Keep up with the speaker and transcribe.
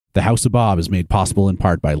The House of Bob is made possible in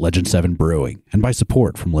part by Legend 7 Brewing and by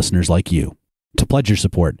support from listeners like you. To pledge your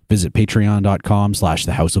support, visit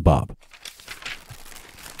patreon.com/thehouseofbob.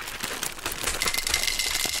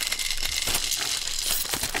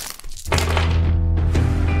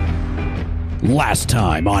 Last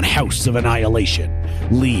time on House of Annihilation,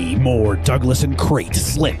 Lee, Moore, Douglas, and Krait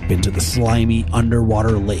slip into the slimy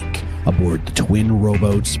underwater lake aboard the twin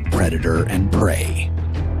rowboats Predator and Prey.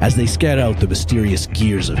 As they scout out the mysterious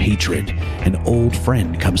gears of hatred, an old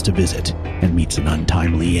friend comes to visit and meets an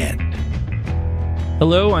untimely end.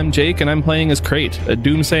 Hello, I'm Jake, and I'm playing as Krait, a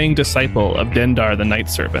doomsaying disciple of Dendar the Night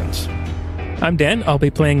Serpent. I'm Dan. I'll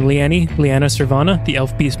be playing Leanni, Leanna Servana, the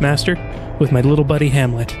Elf Beastmaster, with my little buddy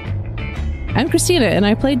Hamlet. I'm Cristina, and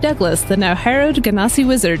I played Douglas, the now harrowed Ganassi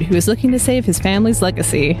wizard who is looking to save his family's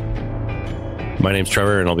legacy. My name's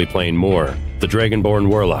Trevor, and I'll be playing Moore, the Dragonborn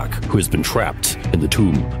Warlock who has been trapped in the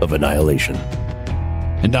Tomb of Annihilation.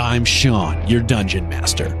 And I'm Shaun, your Dungeon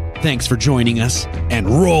Master. Thanks for joining us, and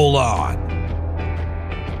roll on!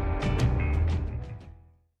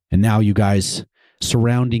 And now, you guys,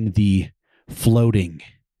 surrounding the floating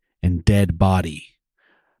and dead body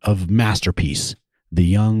of Masterpiece, the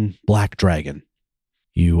young black dragon,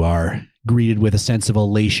 you are greeted with a sense of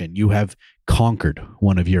elation. You have conquered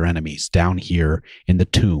one of your enemies down here in the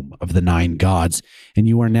Tomb of the Nine Gods, and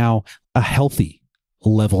you are now a healthy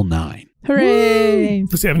level 9. Hooray!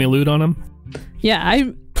 Does he have any loot on him? Yeah,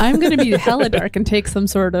 I'm going to be hella dark and take some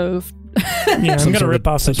sort of... Yeah, I'm going to rip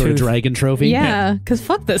off some sort of dragon trophy. Yeah, because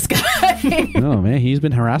fuck this guy. Oh, man, he's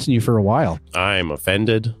been harassing you for a while. I'm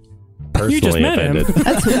offended. You just Personally met offended. him.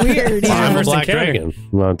 That's weird. I'm a First black encounter. dragon.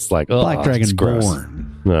 Well, it's like, oh, Black dragon it's gross. born.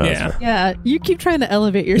 No, Yeah. Yeah, you keep trying to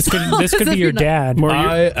elevate yourself. This could be your dad. More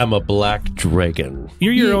I am a black dragon.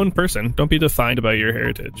 you're your own person. Don't be defined by your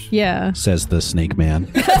heritage. Yeah. Says the snake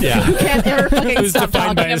man. Yeah. You can't ever fucking Who's stop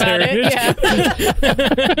defined by talking his about it.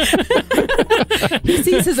 Yeah. He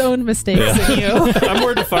sees his own mistakes in you. I'm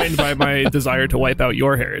more defined by my desire to wipe out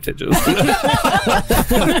your heritages.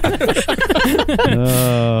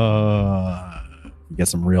 Get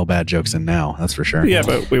some real bad jokes in now, that's for sure. Yeah,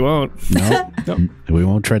 but we won't. No, we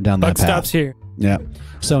won't tread down that Buck path. stops here. Yeah.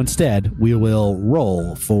 So instead, we will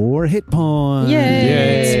roll for hit points.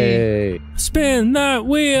 Yay. Spin that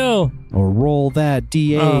wheel. Or roll that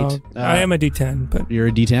D8. I am a D10, but You're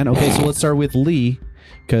a D10? Okay, so let's start with Lee,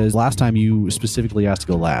 because last time you specifically asked to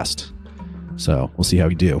go last. So we'll see how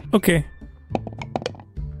you do. okay.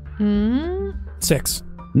 Hmm? 6.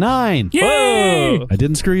 9! Yay! Whoa. I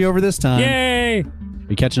didn't screw you over this time. Yay! Are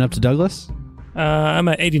you catching up to Douglas? I'm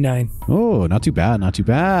at 89. Oh, not too bad, not too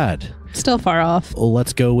bad. Still far off. Well,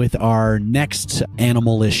 let's go with our next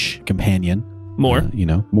animal-ish companion. More. I was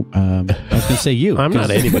going to say you. I'm not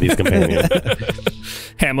anybody's companion.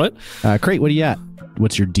 Hamlet. Krait, what are you at?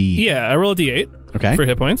 What's your D? Yeah, I roll a d8 Okay. for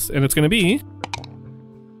hit points, and it's going to be...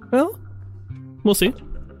 Well, we'll see.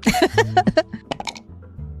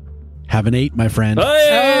 Have an 8, my friend.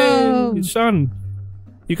 Hey! Oh. Shaun,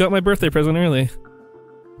 you got my birthday present early.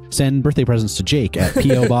 Send birthday presents to Jake at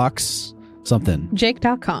P.O. Box something.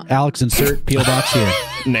 Jake.com. Alex, insert P.O. Box here.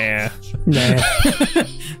 Nah. Nah.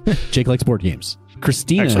 Jake likes board games.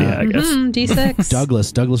 Christina. Actually, yeah, I guess. D6.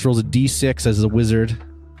 Douglas rolls a D6 as a wizard.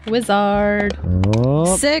 Wizard.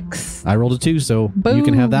 Oh, 6. I rolled a 2, so you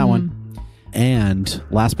can have that one. And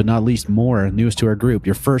last but not least, Moore, newest to our group,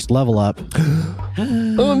 your first level up.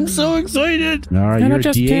 I'm so excited. All right, And you're I a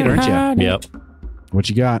just D8, can't aren't you? hide it. Yep. What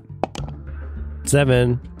you got?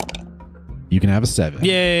 7. You can have a 7.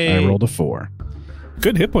 Yay. I rolled a 4.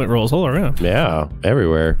 Good hit point rolls all around. Yeah,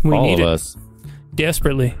 everywhere. We All need of it. us.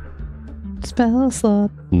 Desperately. Spell slot.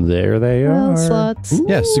 There they Spell are. slots.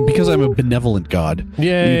 Yes, because I'm a benevolent god,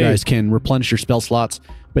 Yay. you guys can replenish your spell slots,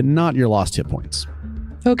 but not your lost hit points.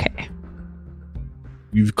 Okay.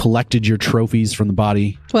 You've collected your trophies from the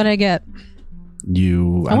body. What'd I get? I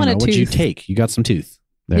don't want know. a What'd you tooth. take? You got some tooth.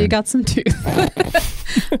 There. You got some tooth.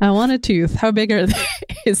 I want a tooth. How big are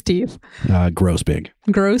his teeth? Gross big.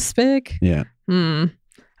 Gross big? Yeah.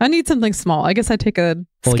 I need something small. I guess I take a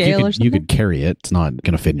Well, like, scale or something. you could carry it. It's not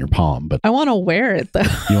going to fit in your palm, but I want to wear it though.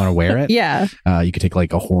 you want to wear it? Yeah. You could take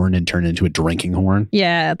like a horn and turn it into a drinking horn.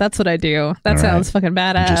 Yeah, that's what I do. That All sounds right. fucking And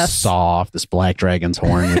badass. just saw off this black dragon's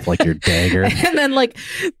horn with like your dagger. And then like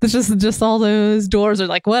there's just all those doors are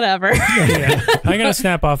like whatever. Yeah. I'm going to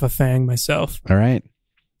snap off a fang myself. All right.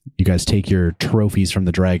 You guys take your trophies from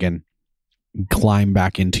the dragon climb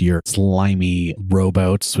back into your slimy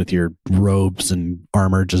rowboats with your robes and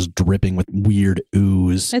armor just dripping with weird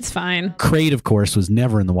ooze. It's fine. Krait, of course, was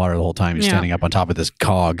never in the water the whole time. He's standing up on top of this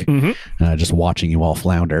cog, just watching you all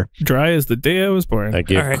flounder. Dry as the day I was born. I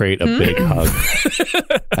give Krait a big hug.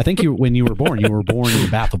 I think when you were born in the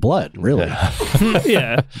bath of blood, really.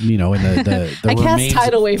 Yeah. You know, in the I cast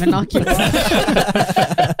Tidal Wave and knock you off.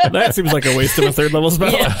 That seems like a waste of a 3rd level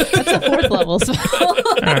spell. Yeah, that's a 4th level spell.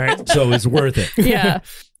 All right. So it's worth it. Yeah.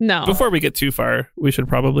 No. Before we get too far, we should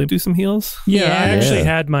probably do some heals. Yeah, I actually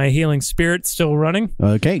had my healing spirit still running.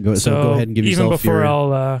 Okay, go ahead and give even yourself before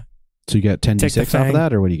I'll so you get 10d6 off of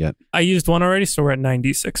that, or what do you get? I used one already, so we're at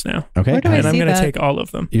 9d6 now. Okay. Where do I And I'm see going to that? take all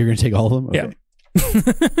of them. You're going to take all of them? Okay.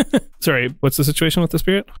 Yeah. Sorry, what's the situation with the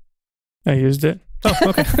spirit? I used it. Oh,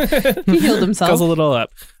 okay. He healed himself. Guzzle it all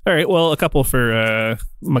up. All right, well, a couple for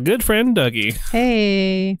my good friend Dougie.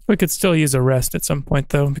 Hey. We could still use a rest at some point,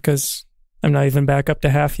 though, because I'm not even back up to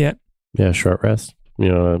half yet. Yeah, short rest. You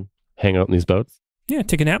know, hang out in these boats. Yeah,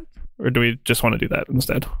 take a nap. Or do we just want to do that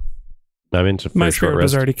instead? I'm into My for short spirit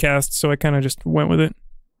was rest. already cast, so I kind of just went with it.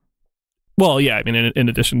 Well, yeah, I mean, in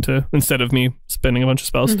addition to, instead of me spending a bunch of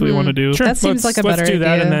spells, do we want to do? Sure. That seems like a better Let's do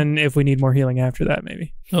that, idea. and then if we need more healing after that,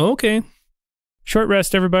 maybe. Oh, okay. Short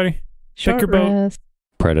rest, everybody. Short Pick your boat. rest.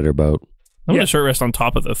 Predator boat. I'm Yeah. going to short rest on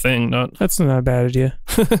top of the thing, not... That's not a bad idea.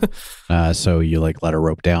 So you let a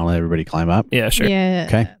rope down, let everybody climb up. Yeah, sure. Yeah.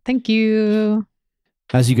 Okay. Thank you.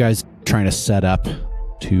 As you guys trying to set up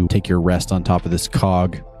to take your rest on top of this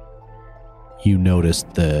cog, you notice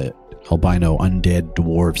the albino undead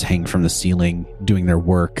dwarves hang from the ceiling, doing their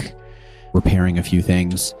work, repairing a few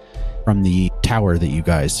things. From the tower that you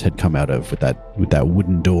guys had come out of with that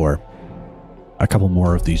wooden door, a couple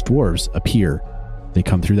more of these dwarves appear. They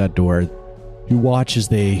come through that door. You watch as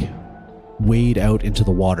they wade out into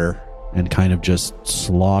the water and kind of just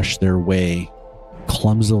slosh their way,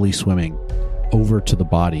 clumsily swimming, over to the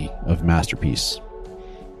body of Masterpiece.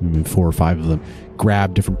 4 or 5 of them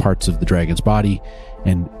grab different parts of the dragon's body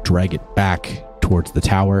and drag it back towards the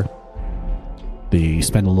tower. They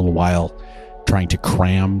spend a little while trying to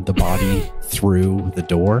cram the body through the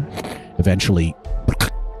door, eventually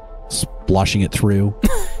sploshing it through.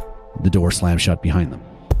 The door slams shut behind them.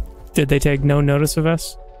 Did they take no notice of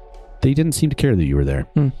us? They didn't seem to care that you were there.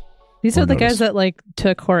 These Or are the notice. guys that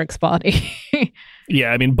took Horrik's body.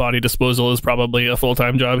 Yeah, I mean, body disposal is probably a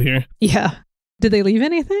full-time job here. Yeah. Did they leave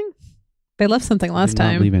anything? They left something last Did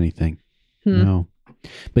not time. leave anything. Hmm. No.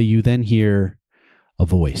 But you then hear a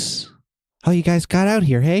voice. Oh, you guys got out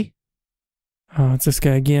here, hey? Oh, it's this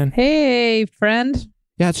guy again. Hey, friend.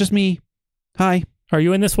 Yeah, it's just me. Hi. Are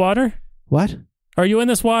you in this water? What? Are you in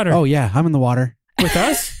this water? Oh, yeah, I'm in the water. With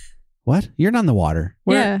us? What? You're not in the water.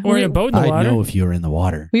 We're in a boat in the I'd water. know if you were in the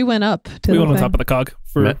water. We went up to We the went on thing. top of the cog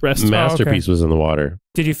for rest. Masterpiece was in the water.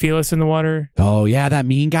 Did you feel us in the water? Oh, yeah, that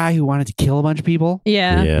mean guy who wanted to kill a bunch of people?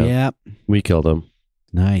 Yeah. Yeah. We killed him.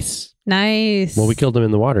 Nice. Nice. Well, we killed him in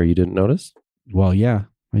the water. You didn't notice? Well, yeah,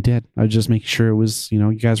 I did. I was just making sure it was,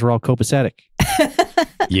 you guys were all copacetic.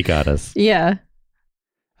 You got us. Yeah.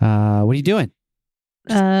 What are you doing?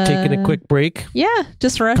 Taking a quick break. Yeah,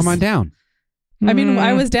 just rest. Come on down. I mean, Mm.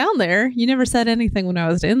 I was down there. You never said anything when I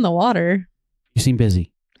was in the water. You seem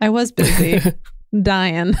busy. I was busy.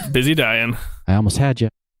 Dying. Busy dying. I almost had you.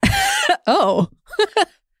 Oh.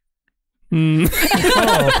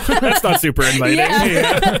 Oh, that's not super inviting.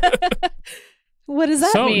 Yeah. What does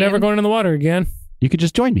that So, mean? never going in the water again. You could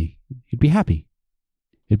just join me. You'd be happy.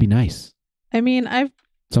 It'd be nice. I mean,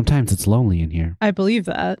 Sometimes it's lonely in here. I believe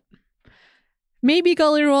that. Maybe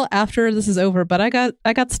Gully Roll after this is over, but I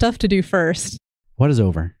got stuff to do first. What is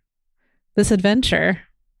over? This adventure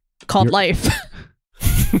called You're- life.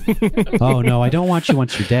 Oh, no, I don't want you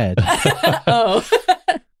once you're dead. Oh.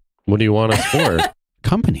 What do you want us for?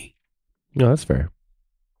 Company. No, that's fair.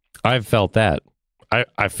 I've felt that.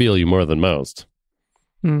 I feel you more than most.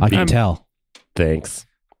 Mm. I can I'm- tell. Thanks.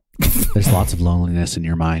 There's lots of loneliness in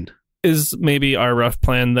your mind. Is maybe our rough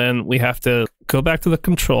plan then we have to go back to the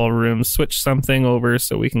control room, switch something over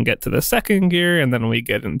so we can get to the second gear, and then we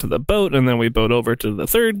get into the boat, and then we boat over to the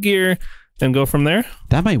third gear, then go from there?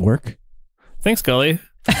 That might work. Thanks, Gully.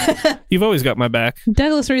 You've always got my back.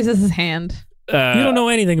 Douglas raises his hand. You don't know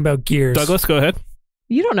anything about gears. Douglas, go ahead.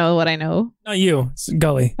 You don't know what I know. Not you. It's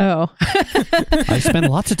Gully. Oh. I spend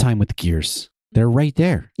lots of time with the gears. They're right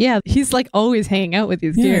there. Yeah, he's always hanging out with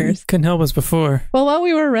these gears. Couldn't help us before. Well, while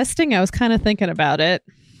we were resting, I was kind of thinking about it.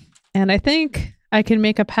 And I think I can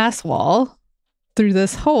make a pass wall through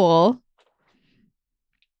this hole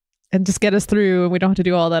and just get us through, and we don't have to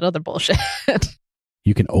do all that other bullshit.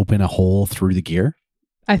 You can open a hole through the gear.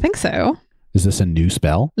 I think so. Is this a new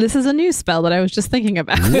spell? This is a new spell that I was just thinking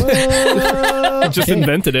about. Just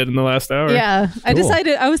invented it in the last hour. Yeah. I Cool.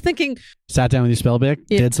 decided, I was thinking, Sat down with your spell book,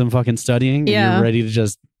 Yeah. did some fucking studying, Yeah. and you're ready to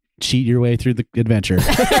just cheat your way through the adventure.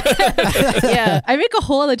 yeah, I make a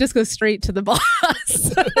hole that just goes straight to the boss.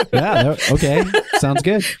 Yeah, okay. Sounds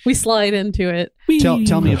good. We slide into it.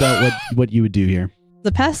 Tell me about what you would do here.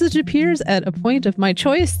 The passage appears at a point of my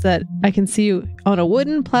choice that I can see on a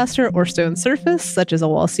wooden, plaster, or stone surface, such as a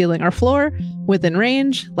wall, ceiling, or floor, within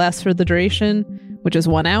range, lasts for the duration, which is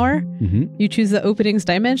 1 hour. Mm-hmm. You choose the opening's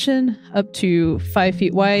dimension, up to 5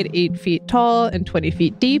 feet wide, 8 feet tall, and 20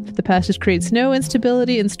 feet deep. The passage creates no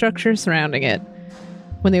instability in structure surrounding it.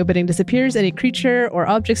 When the opening disappears, any creature or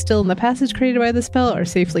object still in the passage created by the spell are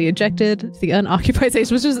safely ejected to the unoccupied stage,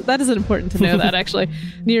 that is important to know that actually,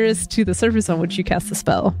 nearest to the surface on which you cast the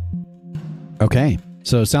spell. Okay.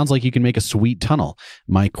 So it sounds like you can make a sweet tunnel.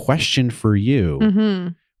 My question for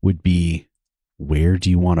you would be, where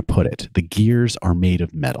do you want to put it? The gears are made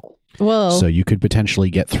of metal. Well, So you could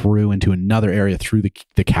potentially get through into another area through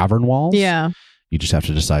the cavern walls. yeah. You just have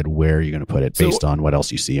to decide where you're going to put it So- based on what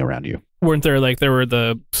else you see around you. Weren't there there were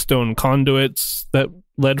the stone conduits that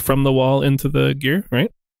led from the wall into the gear,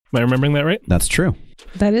 right? Am I remembering that right? That's true.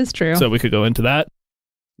 That is true. So we could go into that.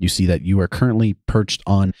 You see that you are currently perched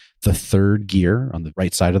on the third gear on the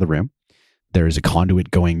right side of the room. There is a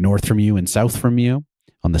conduit going north from you and south from you.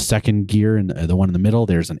 On the second gear and the one in the middle,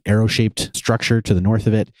 there's an arrow-shaped structure to the north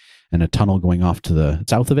of it and a tunnel going off to the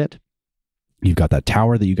south of it. You've got that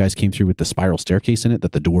tower that you guys came through with the spiral staircase in it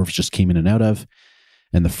that the dwarves just came in and out of.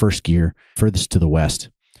 And the first gear furthest to the west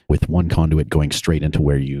with one conduit going straight into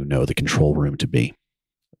where you know the control room to be.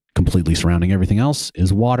 Completely surrounding everything else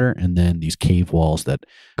is water and then these cave walls that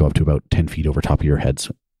go up to about 10 feet over top of your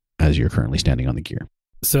heads as you're currently standing on the gear.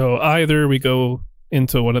 So either we go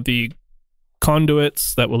into one of the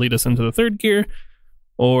conduits that will lead us into the third gear,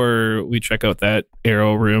 or we check out that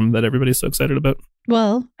arrow room that everybody's so excited about.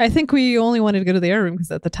 Well, I think we only wanted to go to the air room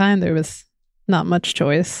because at the time there was not much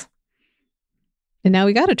choice. And now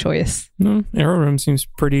we got a choice. No, arrow room seems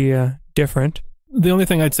pretty different. The only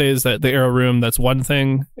thing I'd say is that the arrow room, that's one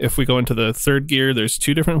thing. If we go into the third gear, there's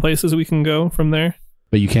 2 different places we can go from there.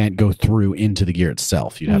 But you can't go through into the gear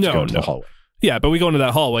itself. You'd have to go into the hallway. Yeah, but we go into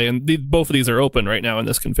that hallway, and both of these are open right now in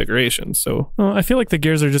this configuration. So Well, I feel like the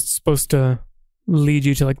gears are just supposed to lead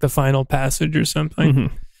you to the final passage or something.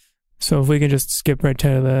 mhm. So if we can just skip right to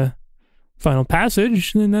the final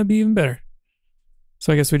passage, then that'd be even better.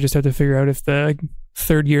 So I guess we just have to figure out if the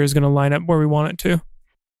third gear is going to line up where we want it to.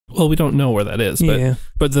 Well, we don't know where that is, but Yeah.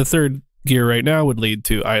 but the third gear right now would lead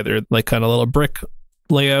to either kind of little brick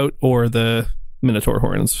layout or the Minotaur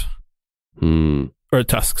horns or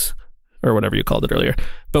tusks or whatever you called it earlier.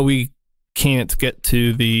 But we can't get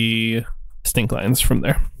to the stink lines from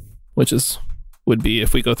there, which would be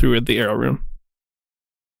if we go through the arrow room.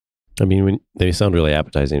 I mean, they sound really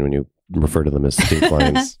appetizing when you refer to them as stink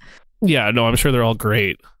lines. Yeah, no, I'm sure they're all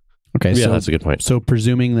great. Okay, Yeah, so that's a good point. So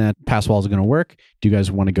presuming that pass walls are going to work, do you guys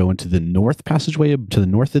want to go into the north passageway to the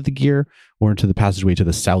north of the gear or into the passageway to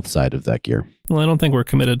the south side of that gear? Well, I don't think we're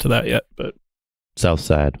committed to that yet, but South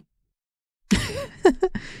side.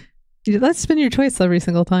 That's been your choice every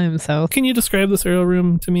single time. So can you describe this arrow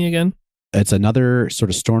room to me again? It's another sort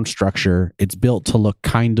of storm structure. It's built to look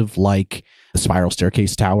kind of like the spiral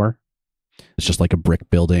staircase tower. It's just like a brick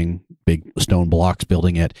building, big stone blocks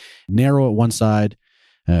building it. Narrow at one side,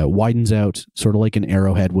 widens out sort of like an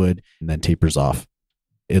arrowhead would, and then tapers off.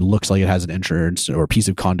 It looks like it has an entrance or a piece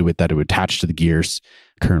of conduit that it would attach to the gears.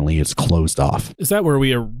 Currently, it's closed off. Is that where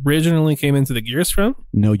we originally came into the gears from?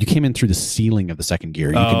 No, you came in through the ceiling of the second gear.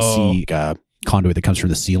 You can see a conduit that comes from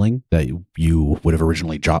the ceiling that you would have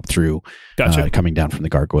originally dropped through Gotcha. coming down from the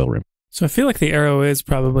gargoyle room. So I feel like the arrow is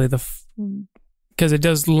probably because it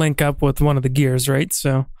does link up with one of the gears, right?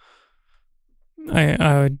 So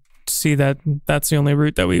I would see that that's the only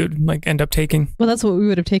route that we would end up taking. well, that's what we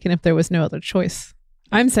would have taken if there was no other choice.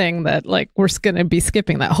 I'm saying that we're going to be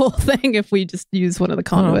skipping that whole thing if we just use one of the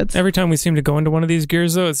conduits. Every time we seem to go into one of these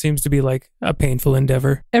gears, though, it seems to be like a painful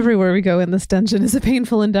endeavor. Everywhere we go in this dungeon is a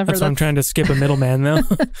painful endeavor. That's why I'm trying to skip a middleman, though.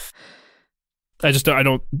 I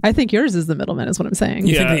don't. I think yours is the middleman, is what I'm saying.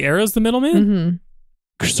 You Yeah. think the arrow's the middleman?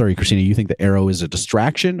 hmm Sorry, Christina, you think the arrow is a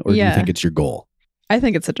distraction or do you Yeah. think it's your goal? I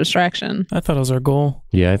think it's a distraction. I thought it was our goal.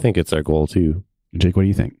 Yeah, I think it's our goal too. Jake, what do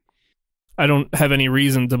you think? I don't have any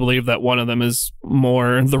reason to believe that one of them is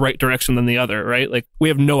more the right direction than the other, right? We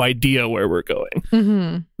have no idea where we're going.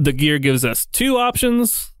 hmm The gear gives us 2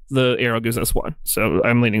 options. The arrow gives us 1. So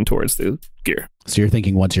I'm leaning towards the gear. So you're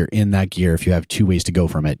thinking once you're in that gear, if you have 2 ways to go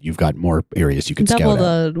from it, you've got more areas you can Double scout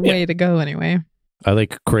out. the way to go anyway. I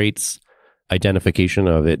like Krait's identification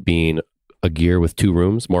of it being a gear with 2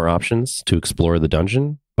 rooms, more options to explore the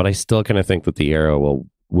dungeon. But I still kind of think that the arrow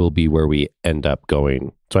will be where we end up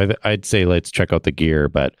going. So I'd say let's check out the gear,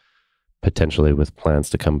 but potentially with plans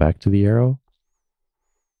to come back to the arrow.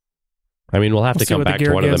 I mean, we'll have to come back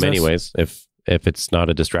to one of them anyways, if it's not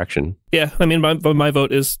a distraction. Yeah, I mean, my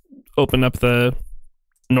vote is open up the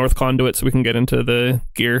north conduit so we can get into the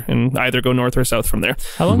gear and either go north or south from there.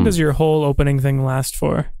 How long does your whole opening thing last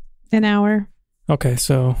for? An hour. Okay,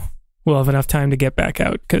 so we'll have enough time to get back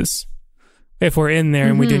out, because if we're in there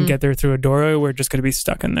and we didn't get there through a doorway, we're just going to be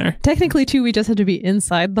stuck in there. Technically, too, we just have to be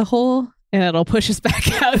inside the hole, and it'll push us back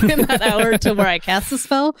out in that hour to where I cast the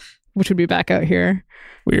spell, which would be back out here.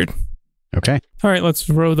 Weird. Okay. All right, let's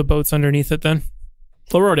row the boats underneath it then.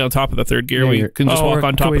 We'll row down top of the third gear. Yeah, we can just walk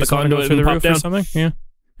on top of the conduit through and the pop roof down. or something. Yeah.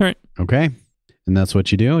 All right. Okay. And that's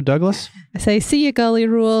what you do, Douglas? I say, see ya, Gully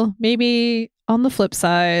Rule. Maybe on the flip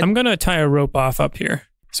side. I'm going to tie a rope off up here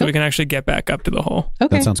so we can actually get back up to the hole.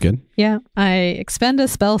 Okay. That sounds good. Yeah. I expend a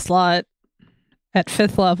spell slot at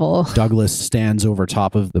 5th level. Douglas stands over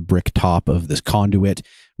top of the brick top of this conduit,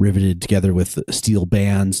 riveted together with steel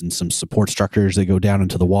bands and some support structures that go down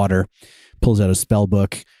into the water, pulls out a spell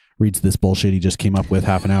book, reads this bullshit he just came up with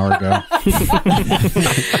half an hour ago.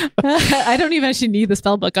 I don't even actually need the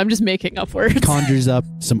spell book. I'm just making up words. Conjures up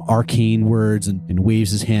some arcane words and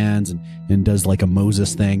waves his hands and does like a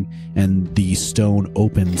Moses thing. And the stone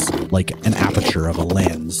opens like an aperture of a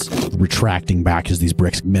lens, retracting back as these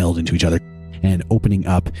bricks meld into each other and opening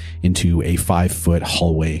up into a 5-foot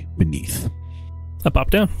hallway beneath.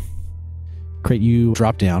 Up, down. Krait, you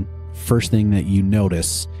drop down. First thing that you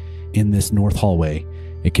notice in this north hallway,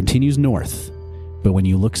 it continues north, but when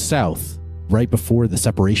you look south, right before the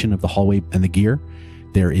separation of the hallway and the gear,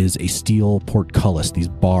 there is a steel portcullis, these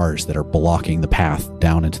bars that are blocking the path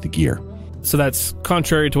down into the gear. So that's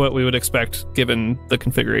contrary to what we would expect given the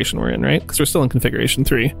configuration we're in, right? Because we're still in configuration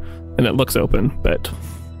 3 and it looks open, but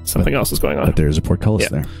something else is going on. But there's a portcullis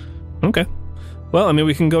there. Okay. Well, I mean,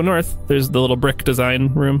 we can go north. There's the little brick design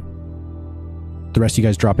room. The rest of you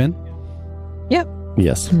guys drop in? Yep.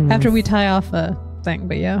 Yes. After we tie off a thing,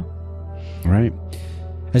 but yeah. All right.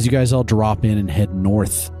 As you guys all drop in and head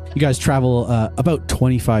north, you guys travel about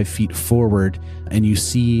 25 feet forward, and you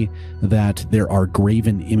see that there are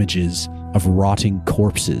graven images of rotting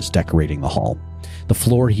corpses decorating the hall. The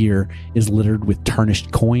floor here is littered with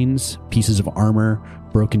tarnished coins, pieces of armor,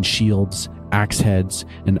 broken shields, axe heads,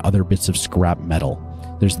 and other bits of scrap metal.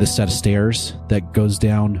 There's this set of stairs that goes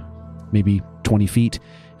down maybe 20 feet,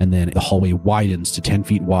 and then the hallway widens to 10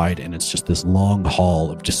 feet wide, and it's just this long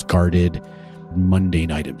hall of discarded,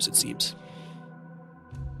 mundane items, it seems.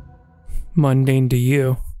 Mundane to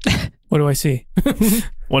you. What do I see?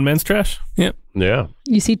 One man's trash. Yep. Yeah.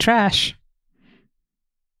 You see trash.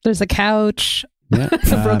 There's a couch, Yeah.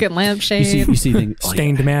 a broken lampshade. You see things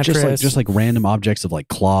Stained mattress. just like random objects of like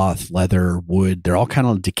cloth, leather, wood. They're all kind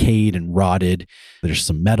of decayed and rotted. There's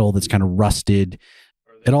some metal that's kind of rusted.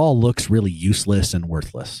 It all looks really useless and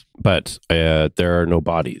worthless. But there are no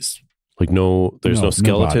bodies. Like there's no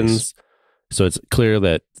skeletons. bodies. So it's clear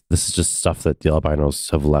that this is just stuff that the albinos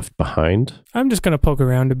have left behind. I'm just going to poke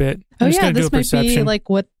around a bit. Oh I'm just yeah, gonna do this a might perception. be like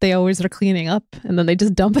what they always are cleaning up, and then they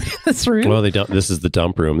just dump it in this room. Well, they don't. This is the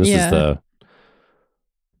dump room. This is the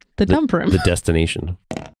dump room. the destination.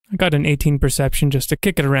 I got an 18 perception just to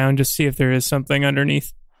kick it around, just see if there is something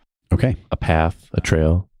underneath. Okay. A path, a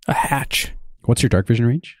trail. A hatch. What's your dark vision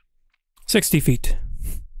range? 60 feet.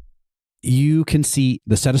 You can see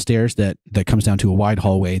the set of stairs that comes down to a wide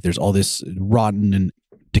hallway. There's all this rotten and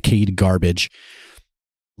decayed garbage.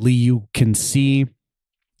 Lee, you can see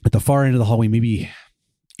at the far end of the hallway, maybe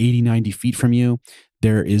 80, 90 feet from you,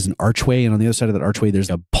 there is an archway. And on the other side of that archway,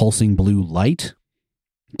 there's a pulsing blue light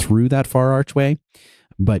through that far archway.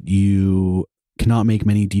 But you cannot make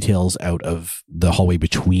many details out of the hallway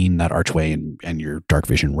between that archway and your dark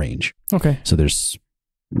vision range. Okay. So there's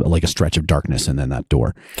like a stretch of darkness and then that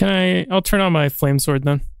door. I'll turn on my flame sword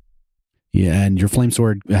then. Yeah, and your flame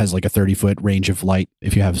sword has like a 30-foot range of light.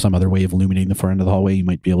 If you have some other way of illuminating the far end of the hallway, you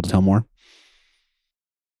might be able to tell more.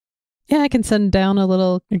 Yeah, I can send down a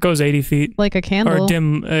little, It goes 80 feet. like a candle. Or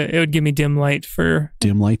dim, it would give me dim light for...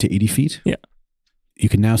 Dim light to 80 feet? Yeah. You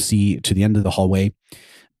can now see to the end of the hallway,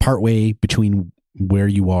 partway between where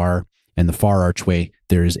you are and the far archway,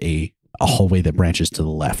 there is a hallway that branches to the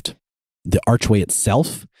left. The archway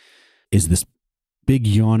itself is this big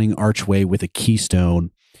yawning archway with a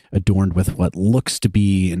keystone adorned with what looks to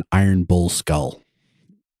be an iron bull skull.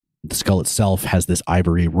 The skull itself has this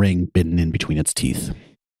ivory ring bitten in between its teeth.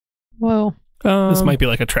 Whoa. This might be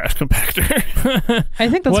like a trash compactor. I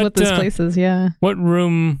think that's what this place is, yeah. What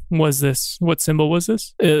room was this? What symbol was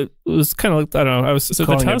this? It was kind of like, I don't know. I was the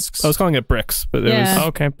calling tusks? I was calling it bricks, but it Yeah. was,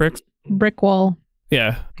 Okay, bricks. Brick wall.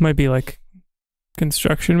 yeah. Might be like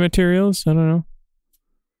construction materials. I don't know.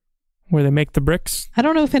 Where they make the bricks. I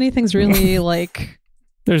don't know if anything's really like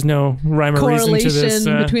There's no rhyme or reason to correlation this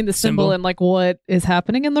between the symbol and like what is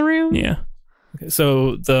happening in the room. Yeah. Okay,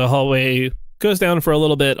 so the hallway goes down for a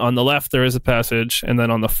little bit. On the left, there is a passage, and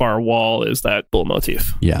then on the far wall is that bull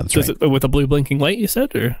motif. Yeah, that's right. With a blue blinking light, you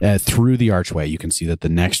said? Or? Through the archway, you can see that the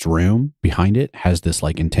next room behind it has this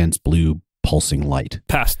like intense blue pulsing light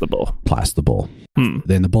Past the bull. past the bull.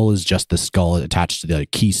 Then the bull is just the skull attached to the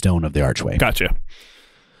keystone of the archway. Gotcha.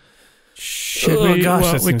 Should Oh, we? gosh,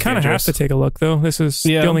 Well, that we seems kind of have dangerous. to take a look, though. This is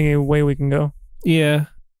Yeah. the only way we can go. Yeah.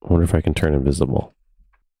 I wonder if I can turn invisible.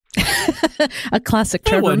 A classic I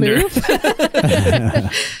Trevor wonder. move.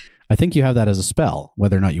 I think you have that as a spell,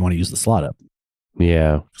 whether or not you want to use the slot up.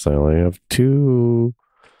 Yeah, because I only have 2.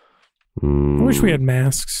 I wish we had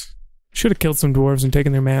masks. Should have killed some dwarves and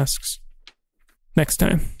taken their masks. Next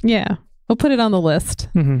time. Yeah. We'll put it on the list.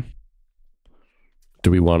 Mm-hmm.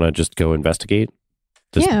 Do we want to just go investigate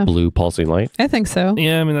this Yeah. blue pulsing light? I think so.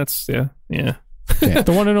 Yeah, I mean, that's, yeah. The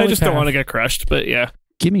one and only I just don't path. want to get crushed, but yeah.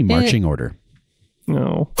 Give me marching order.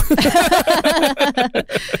 No.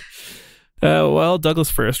 Well, Douglas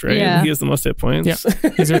first, right? Yeah. He has the most hit points.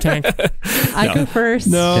 Yeah. He's our tank. I go first.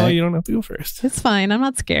 No, Okay. you don't have to go first. It's fine. I'm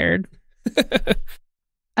not scared.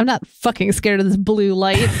 I'm not fucking scared of this blue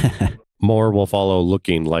light. More will follow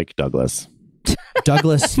looking like Douglas.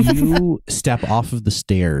 Douglas, you step off of the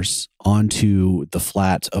stairs onto the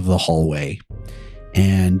flat of the hallway,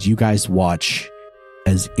 and you guys watch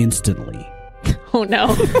as instantly Oh no.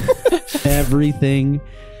 everything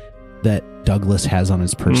that Douglas has on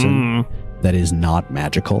his person that is not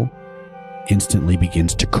magical instantly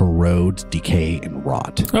begins to corrode, decay, and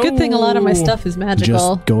rot. Good thing a lot of my Oh. stuff is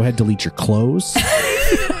magical. Just go ahead, delete your clothes,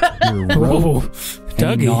 your robe, Whoa.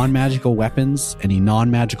 any Dougie. non-magical weapons, any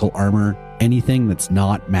non-magical armor, anything that's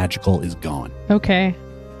not magical is gone. Okay.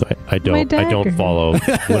 I don't dagger. follow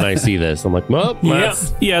when I see this. I'm like, well,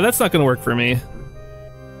 Yeah, that's not going to work for me.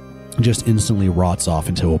 Just instantly rots off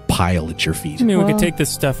into a pile at your feet. I mean, we Well- could take this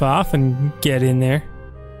stuff off and get in there.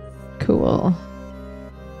 Cool.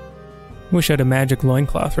 Wish I had a magic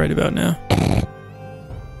loincloth right about now.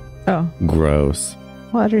 Oh. gross.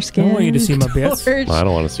 Water skin. I want you to see my bits. torch. I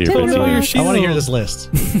don't want to see your Oh, face no, either. your shield. I want to hear this list.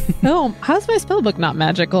 No, how's my spellbook not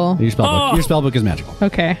magical? Your spellbook. Oh! Your spellbook is magical.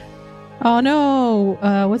 Okay. Oh no.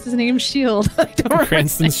 What's his name? Shield. I don't remember his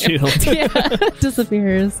Cranston's name. shield. Yeah.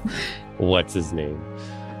 Disappears. What's his name?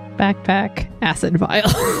 Backpack. Acid vial.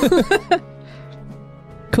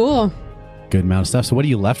 Cool. Good amount of stuff. So what are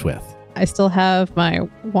you left with? I still have my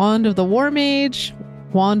Wand of the War Mage,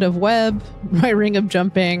 Wand of Web, my Ring of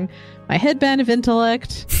Jumping, my Headband of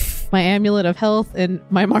Intellect, my Amulet of Health, and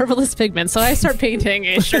my Marvelous Pigment. So I start painting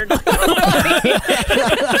a shirt.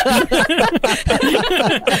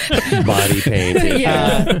 Body paint.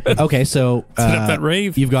 Yeah. Okay, so Set up that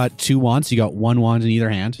rave. you've got 2 wands. You got 1 wand in either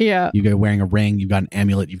hand. Yeah. You got wearing a ring. You've got an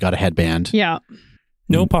amulet. You've got a headband. Yeah.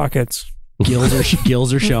 No pockets. Gills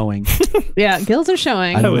are showing. Yeah. Gills are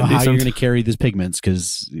showing. I don't know would do how you're some- going to carry these pigments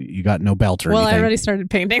because you got no belt or Well, I anything. already started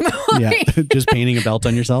painting. Yeah, just painting a belt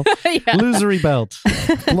on yourself. Yeah. Illusory belt,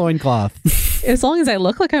 loincloth. As long as I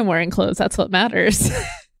look like I'm wearing clothes, that's what matters.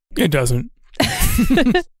 It doesn't.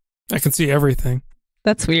 I can see everything.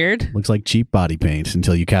 That's weird. Looks like cheap body paint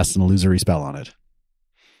until you cast an illusory spell on it.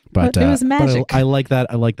 But But it was magic. I like that.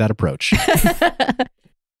 I like that approach.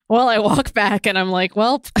 Well, I walk back and I'm like,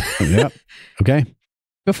 well, Yep. Okay.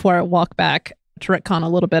 before I walk back to retcon a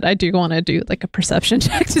little bit, I do want to do like a perception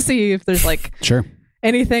check to see if there's like Sure.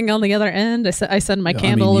 anything on the other end. I send my I mean,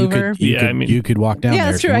 candle you over. Could, you, Yeah, could, I mean- you could walk down Yeah,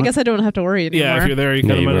 there. that's if you true. I want. guess I don't have to worry anymore. Yeah, if you're there, you Yeah,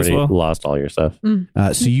 kind of you've might as already well. lost all your stuff.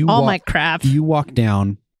 So you all walk, my crap. you walk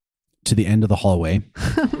down to the end of the hallway.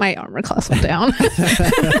 My armor class went down.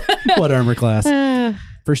 What armor class? Uh,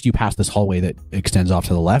 First, you pass this hallway that extends off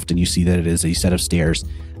to the left, and you see that it is a set of stairs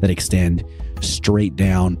that extend straight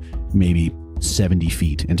down, maybe 70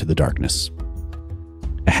 feet into the darkness.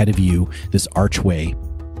 Ahead of you, this archway.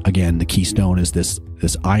 Again, the keystone is this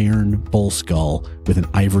iron bull skull with an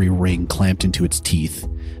ivory ring clamped into its teeth.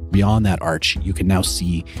 Beyond that arch, you can now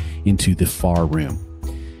see into the far room.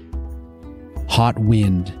 Hot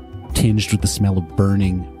wind, tinged with the smell of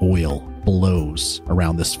burning oil, blows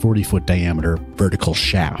around this 40-foot diameter vertical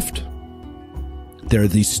shaft. There are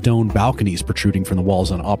these stone balconies protruding from the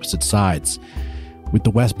walls on opposite sides. With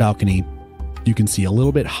the west balcony, you can see a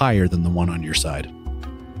little bit higher than the one on your side.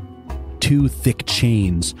 two thick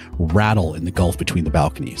chains rattle in the gulf between the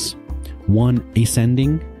balconies. One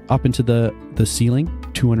ascending up into the ceiling,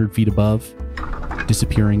 200 feet above,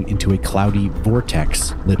 disappearing into a cloudy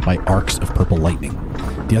vortex lit by arcs of purple lightning.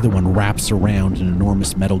 The other one wraps around an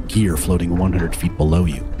enormous metal gear floating 100 feet below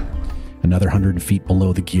you. Another 100 feet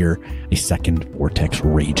below the gear, a second vortex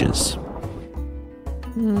rages.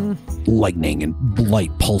 Lightning and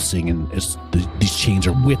light pulsing, and as these chains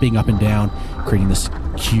are whipping up and down, creating this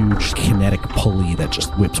huge kinetic pulley that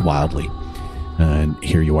just whips wildly. And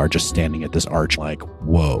here you are just standing at this arch like,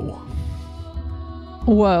 whoa.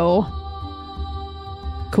 Whoa.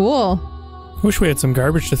 Cool. Wish we had some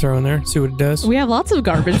garbage to throw in there, see what it does. We have lots of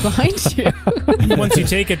garbage behind you. Once you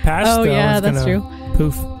take it past, Oh, though, yeah, it's that's gonna true.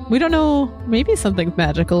 Poof. We don't know. Maybe something's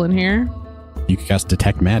magical in here. You can cast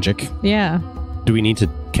Detect Magic. Yeah. Do we need to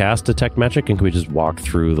cast Detect Magic, and can we just walk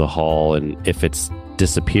through the hall, and if it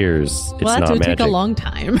disappears, it's Well, that not would magic? take a long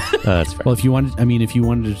time. That's fair. Well, if you wanted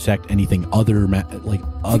to detect anything other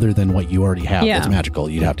than what you already have Yeah. that's magical,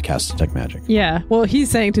 you'd have to cast Detect Magic. Yeah. Well, he's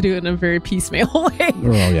saying to do it in a very piecemeal way.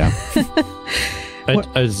 Oh, yeah.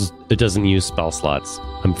 It doesn't use spell slots.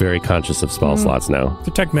 I'm very conscious of spell slots now.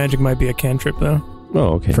 Detect magic might be a cantrip, though.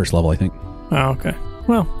 Oh, okay. First level, I think. Oh, okay.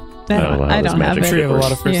 Well, I don't know how I this don't have magic I'm sure you it. have a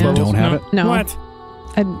lot of first Yeah. levels. Don't have it? No. What?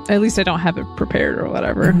 At least I don't have it prepared or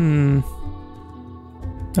whatever.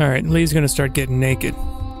 All right, Lee's going to start getting naked.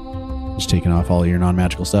 Just taking off all your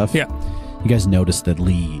non-magical stuff. Yeah. You guys notice that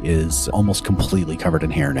Lee is almost completely covered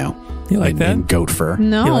in hair now. You like that? In goat fur.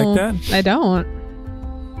 No. You like that? I don't.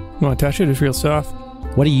 You want to touch it? It's real soft.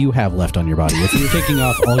 What do you have left on your body? If you're taking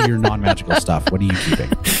off all your non-magical stuff, what are you keeping?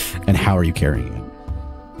 And how are you carrying it?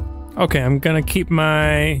 Okay, I'm going to keep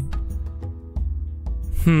my...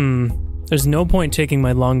 There's no point taking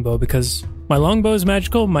my longbow because my longbow is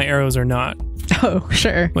magical, my arrows are not, Oh,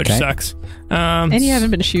 sure. which Okay. sucks. And you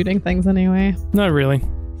haven't been shooting things anyway. Not really.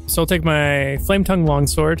 So I'll take my flame tongue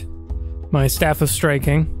longsword, my staff of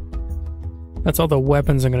striking. That's all the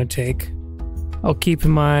weapons I'm going to take. I'll keep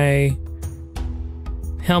my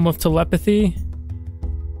helm of telepathy.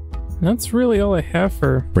 That's really all I have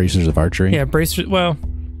for... Bracers of archery? Yeah, bracer... Well...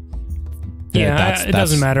 Yeah, Yeah, that's- it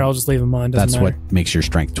doesn't matter. I'll just leave them on. Doesn't That's matter. what makes your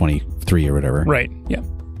strength 23 or whatever. Right, yeah.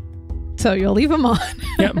 So you'll leave them on.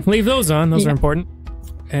 Yeah, leave those on. Those Yeah. are important.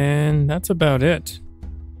 And that's about it.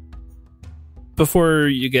 Before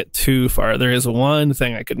you get too far, there is one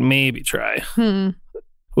thing I could maybe try,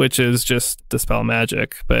 which is just dispel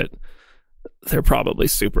magic, but they're probably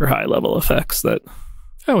super high level effects that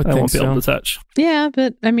I would I think won't be so. able to touch. Yeah,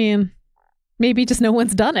 but I mean, maybe just no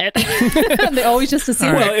one's done it. They always just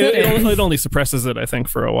assume Well, it couldn't. it only suppresses it, I think,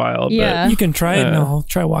 for a while. Yeah. You can try it, and I'll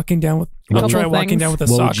try walking down with. I'll Couple try walking things. down with a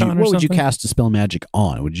What sock would you, on or what something. would you cast Dispel Magic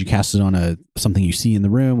on? Would you cast it on something you see in the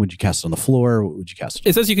room? Would you cast it on the floor? What would you cast it on?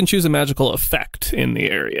 It says you can choose a magical effect in the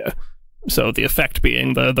area. So the effect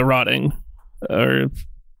being the rotting or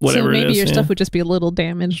whatever so maybe it is. your yeah. stuff would just be a little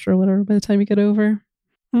damaged or whatever by the time you get over.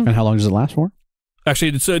 And how long does it last for?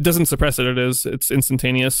 Actually, it doesn't suppress it. It's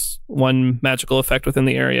instantaneous. One magical effect within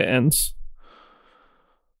the area ends.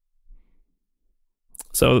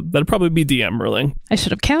 So that'd probably be DM ruling. I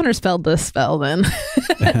should have counterspelled this spell then.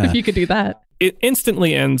 If you could do that. It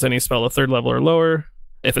instantly ends any spell of 3rd level or lower.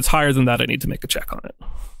 If it's higher than that, I need to make a check on it.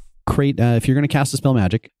 Krait, if you're going to cast Dispel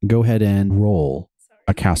Magic, go ahead and roll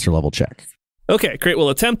a caster level check. Okay, Krait will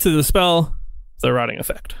attempt to dispel the rotting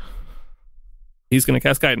effect. He's going to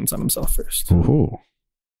cast guidance on himself first. Ooh.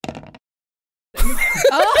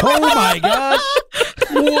 Oh my gosh!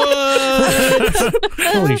 What?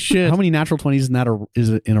 Holy shit! How many natural 20s is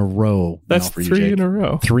it in a row? That's now for you, 3 Jake? in a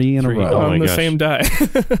row. 3 in a row. Oh on my the gosh. same die.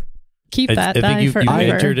 Keep that I die think you've forever.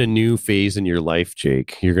 entered a new phase in your life,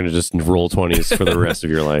 Jake. You're going to just roll 20s for the rest of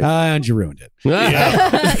your life. And you ruined it.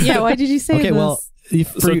 Yeah, why did you say Okay, this? well,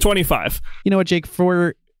 So 25. you know what, Jake?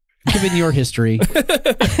 For given your history,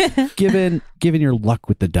 given your luck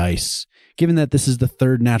with the dice, given that this is the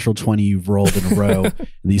 3rd natural 20 you've rolled in a row in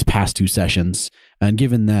these past 2 sessions, and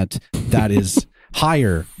given that is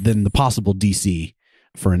higher than the possible DC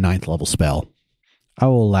for a 9th level spell, I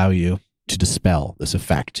will allow you to dispel this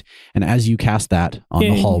effect. And as you cast that on the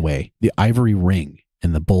Yay. hallway, the ivory ring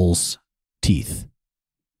in the bull's teeth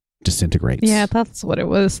disintegrates. Yeah, that's what it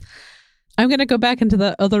was. I'm going to go back into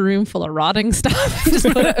the other room full of rotting stuff and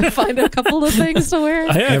just find a couple of things to wear.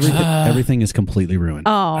 Everything is completely ruined.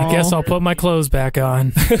 Oh. I guess I'll put my clothes back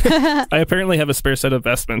on. I apparently have a spare set of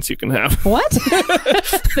vestments you can have. What?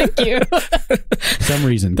 Thank you. For some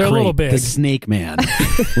reason, They're a little Krait, big. the snake man,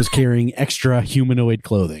 was carrying extra humanoid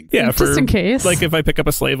clothing. Yeah, Just in case. Like if I pick up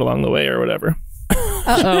a slave along the way or whatever.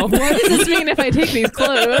 Uh-oh. What does this mean if I take these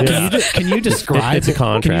clothes? Yeah. Can you describe? It's a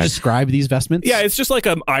contract. Can you describe these vestments? Yeah, it's just like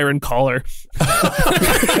an iron collar. No,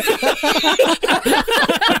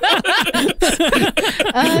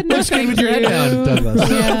 Just thank with your head you. down, Douglas.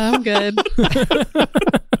 Yeah, I'm good.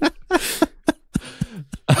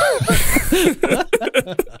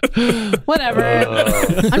 Whatever.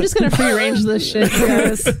 I'm just gonna free range this shit,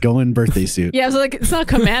 guys. Go in birthday suit. Yeah, so like it's not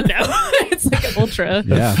commando. It's like an ultra.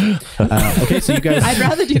 Yeah. Okay, so you guys. I'd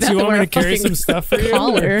rather do that Do than you want wear me a to carry fucking some stuff for you?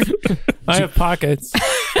 collar. I have pockets.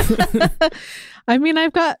 I mean,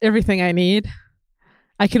 I've got everything I need.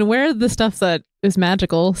 I can wear the stuff that is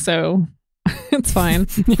magical, so it's fine.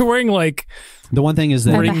 You're wearing like The one thing is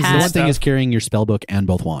that And the the hat. one thing is carrying your spell book and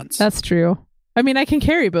both wands. That's true. I mean, I can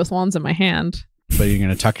carry both wands in my hand. But you're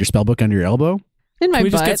gonna tuck your spell book under your elbow. In my Can we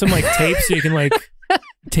butt. just get some like tape so you can like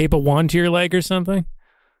tape a wand to your leg or something?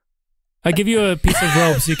 I give you a piece of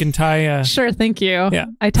rope so you can tie a Sure, thank you. Yeah.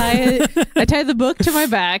 I tie the book to my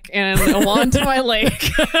back and a wand to my leg.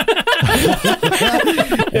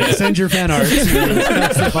 Send your fan art to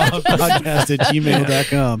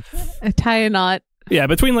houseofbobpodcast@gmail.com. I tie a knot. Yeah,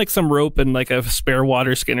 between like some rope and like a spare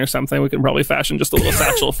water skin or something, we can probably fashion just a little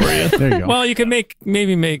satchel for you. There you go. Well, you could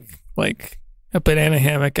maybe make like a banana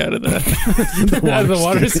hammock out of the out of the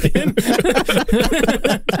water skin.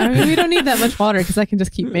 I mean, we don't need that much water because I can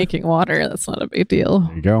just keep making water. That's not a big deal.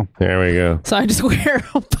 There you go. There we go. So I just wear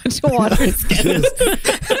a bunch of water skins.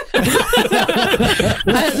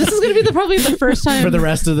 This is going to be probably the first time. For the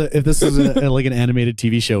rest of the, if this is like an animated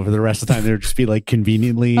TV show, for the rest of the time, there would just be like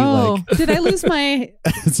conveniently Oh, did I lose my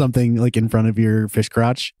like something like in front of your fish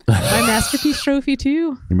crotch. masterpiece trophy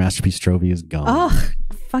too? Your masterpiece trophy is gone. Oh,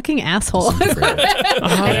 fucking asshole.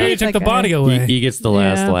 Yeah, you took that the guy. body away. He gets the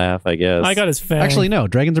last Yeah. laugh, I guess. I got his fang. Actually, no.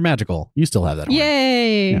 Dragons are magical. You still have that. Horn.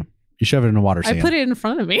 Yay. Yeah. You shove it in a water I sand. put it in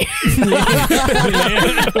front of me.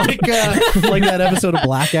 like that episode of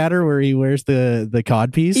Blackadder where he wears the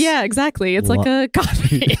cod piece. Yeah, exactly. It's like a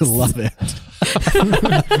coffee. Love it.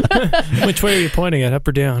 Which way are you pointing at, up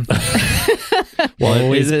or down? Well,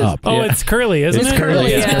 Always is it up. Oh, it's curly, isn't It's it?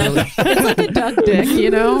 curly. Yeah. It's like a duck dick, you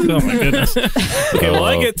know? Oh my goodness. Okay, well,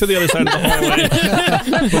 I get to the other side of the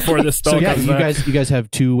hallway before this spell So yeah, comes you back. guys have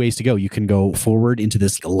two ways to go. You can go forward into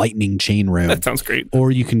this lightning chain room, That sounds great.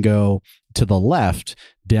 or you can go to the left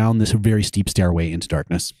down this very steep stairway into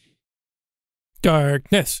darkness.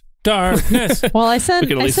 Darkness. Darkness. Well, I We sent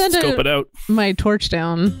can at least scope it out. my torch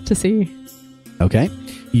down to see. Okay.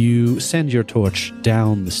 You send your torch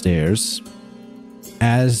down the stairs.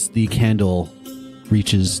 As the candle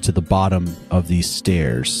reaches to the bottom of these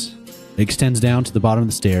stairs, it extends down to the bottom of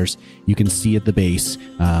the stairs. You can see at the base,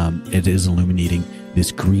 it is illuminating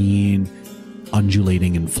this green,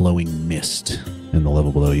 undulating and flowing mist in the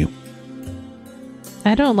level below you.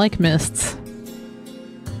 I don't like mists.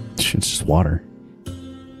 It's just water.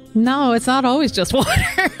 No, it's not always just water.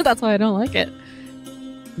 That's why I don't like it.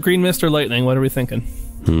 Green mist or lightning? What are we thinking?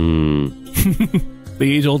 The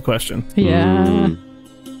age-old question. Yeah.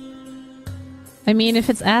 I mean, if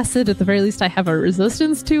it's acid, at the very least, I have a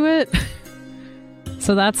resistance to it.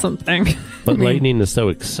 So that's something. But lightning is so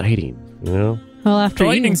exciting, you know? Well, after The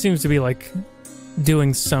lightning you, seems to be like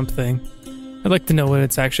doing something. I'd like to know what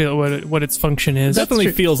it's actually what its function is.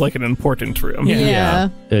 Definitely feels like an important room. yeah.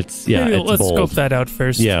 It's Maybe it's let's bold. scope that out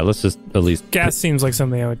first. Yeah, let's just at least Gas seems like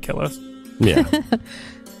something that would kill us. Yeah.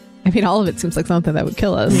 I mean, all of it seems like something that would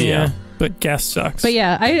kill us. Yeah. But gas sucks. But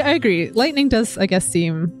yeah, I agree. Lightning does, I guess,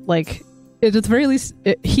 seem like it, at the very least,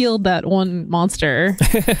 it healed that one monster.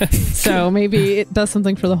 So maybe it does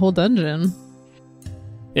something for the whole dungeon.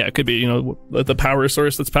 Yeah, it could be, the power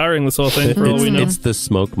source that's powering this whole thing for all we know. It's the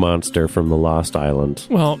smoke monster from the Lost Island.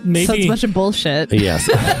 Well, So it's maybe a bunch of bullshit. Yes.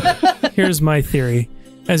 here's my theory.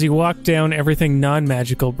 As you walk down, everything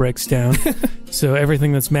non-magical breaks down. So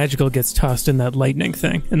everything that's magical gets tossed in that lightning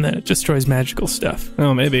thing, and then it destroys magical stuff.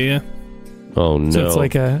 Oh, maybe, yeah. Oh no. So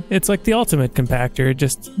it's like the ultimate compactor. It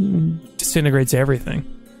just disintegrates everything.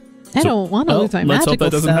 I don't want to lose my let's magical hope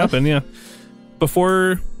that doesn't stuff. happen, yeah.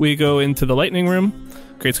 Before we go into the lightning room,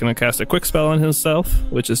 Krait's going to cast a quick spell on himself,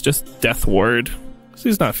 which is just Death Ward. So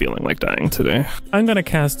he's not feeling like dying today. I'm going to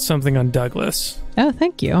cast something on Douglas. Oh,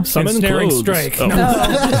 thank you. Summon Ensnaring clothes. strike.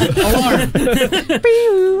 Oh.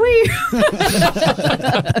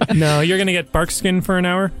 No, you're going to get bark skin for an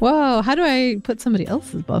hour. Whoa, how do I put somebody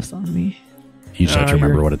else's buffs on me? You just have to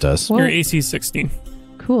remember you're- what it does. Well, Your AC 16.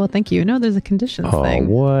 cool, thank you. No, there's a conditions Oh, thing.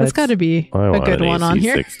 what? That's got to be I a want good an one on AC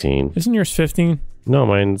here. 16. Isn't yours 15? No,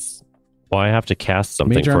 mine's. Well, I have to cast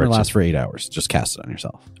something Mage for armor it. lasts for 8 hours. Just cast it on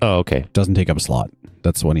yourself. Oh, okay. Doesn't take up a slot.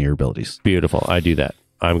 That's one of your abilities. Beautiful. I do that.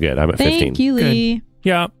 I'm good. I'm at Thank 15. you, Lee.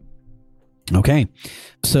 Yeah. Okay.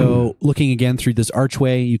 So looking again through this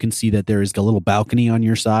archway, you can see that there is a little balcony on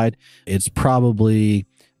your side. It's probably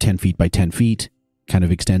 10 feet by 10 feet, kind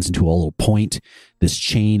of extends into a little point. This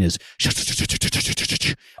chain is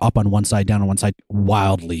up on one side, down on one side,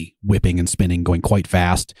 wildly whipping and spinning, going quite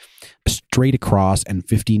fast. Straight across and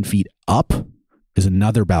 15 feet up is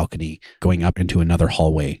another balcony going up into another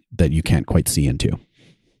hallway that you can't quite see into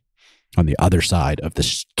on the other side of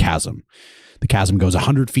this chasm. The chasm goes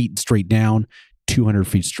 100 feet straight down, 200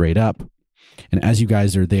 feet straight up. And as you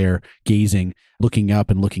guys are there gazing, looking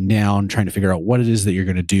up and looking down, trying to figure out what it is that you're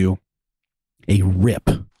going to do, a rip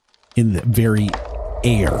in the very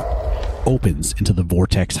air opens into the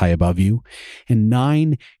vortex high above you, and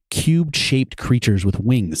 9 cube-shaped creatures with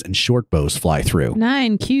wings and short bows fly through.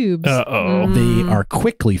 9 cubes. Uh-oh. They are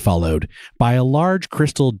quickly followed by a large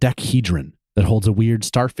crystal dechedron that holds a weird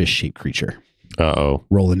starfish-shaped creature. Uh-oh.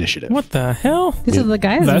 Roll initiative. What the hell? These are the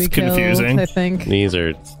guys That's we killed, confusing. I think. These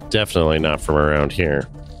are definitely not from around here.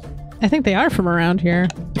 I think they are from around here.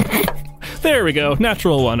 There we go.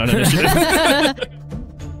 Natural 1 on initiative.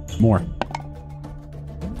 More.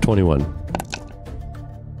 21.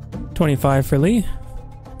 25 for Lee.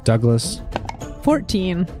 Douglas.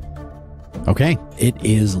 14. Okay. It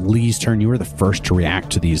is Lee's turn. You are the first to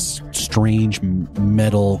react to these strange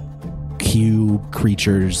metal cube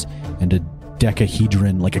creatures and a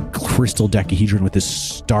decahedron, like a crystal decahedron with this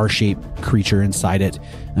star-shaped creature inside it.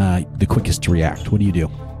 The quickest to react. What do you do?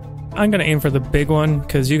 I'm going to aim for the big one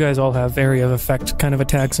because you guys all have area of effect kind of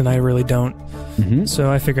attacks and I really don't. Mm-hmm. So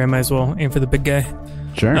I figure I might as well aim for the big guy.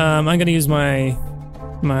 Sure. I'm going to use my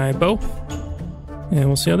bow and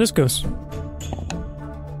we'll see how this goes.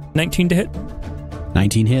 19 to hit.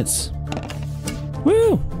 19 hits.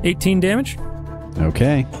 Woo! 18 damage.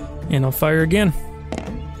 Okay. And I'll fire again.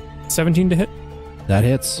 17 to hit. That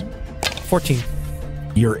hits. 14.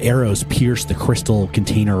 Your arrows pierce the crystal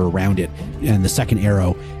container around it, and the second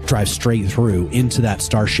arrow drives straight through into that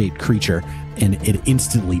star-shaped creature, and it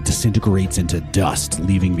instantly disintegrates into dust,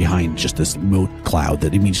 leaving behind just this mote cloud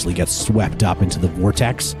that immediately gets swept up into the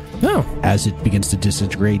vortex. Oh. As it begins to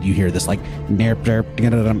disintegrate, you hear this like,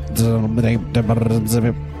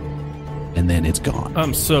 and then it's gone.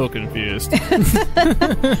 I'm so confused.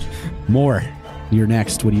 More. You're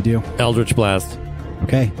next. What do you do? Eldritch Blast.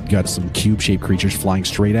 Okay. You got some cube-shaped creatures flying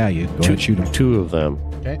straight at you. Go ahead and shoot them. 2 of them.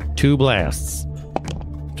 Okay. 2 blasts.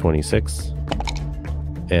 26.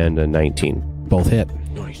 And a 19. Both hit.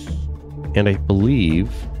 Nice. And I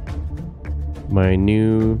believe my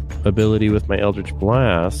new ability with my Eldritch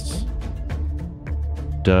Blast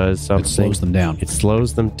does something. It slows them down. It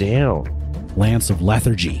slows them down. Lance of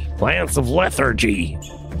Lethargy. Lance of Lethargy.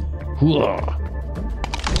 Hooah.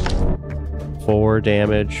 4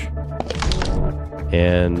 damage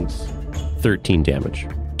and 13 damage.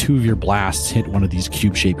 2 of your blasts hit one of these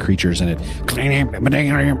cube-shaped creatures, and it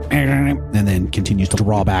and then continues to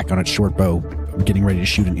draw back on its short bow, getting ready to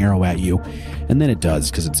shoot an arrow at you. And then it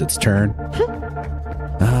does, because it's its turn.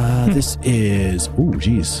 This is... Ooh,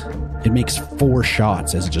 geez. It makes 4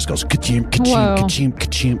 shots as it just goes ka-chim, ka-chim, Whoa. ka-chim,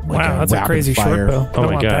 ka-chim. Like Wow, that's a rapid crazy fire. short bow. Oh I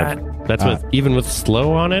my want god. that. That's with even with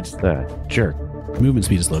slow on it? Jerk. Movement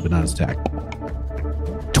speed is slow, but not its attack.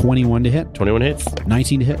 21 to hit. 21 hits.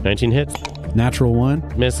 19 to hit. 19 hits. Natural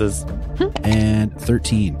 1. Misses. And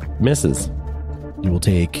 13. Misses. You will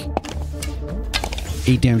take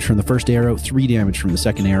 8 damage from the first arrow, 3 damage from the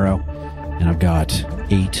second arrow, and I've got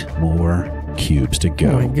 8 more cubes to go.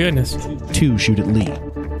 Oh my goodness. 2 shoot at Lee.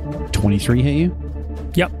 23 hit you?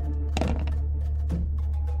 Yep.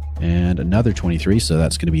 And another 23, so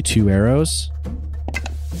that's going to be 2 arrows.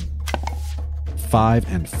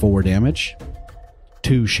 5 and 4 damage.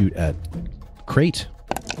 2 shoot at Krait.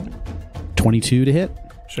 22 to hit.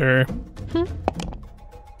 Sure.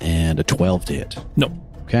 And a 12 to hit. Nope.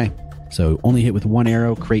 Okay. So only hit with 1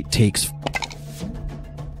 arrow. Krait takes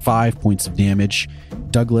 5 points of damage.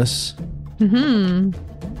 Douglas. 19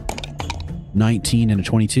 and a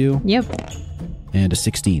 22. Yep. And a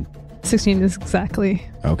 16. 16 is exactly.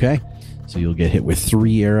 Okay. So you'll get hit with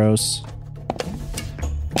 3 arrows.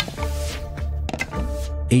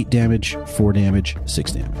 8 damage, 4 damage,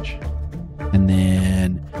 6 damage. And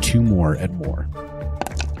then 2 more at more.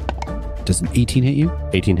 Does an 18 hit you?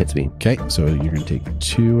 18 hits me. Okay, so you're going to take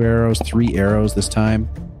 2 arrows, 3 arrows this time.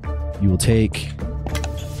 You will take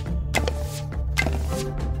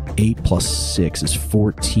 8 plus 6 is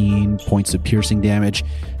 14 points of piercing damage.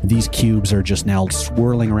 These cubes are just now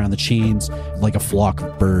swirling around the chains like a flock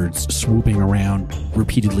of birds, swooping around,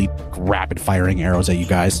 repeatedly rapid firing arrows at you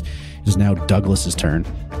guys. It is now Douglas's turn.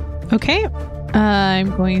 Okay.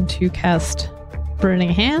 I'm going to cast Burning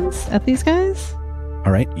Hands at these guys.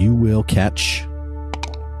 All right, you will catch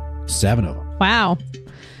 7 of them. Wow.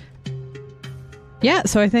 Yeah,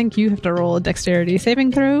 so I think you have to roll a dexterity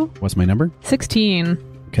saving throw. What's my number? 16.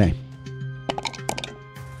 Okay.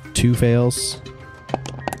 2 fails.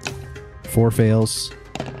 4 fails.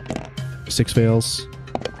 6 fails.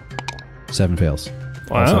 7 fails.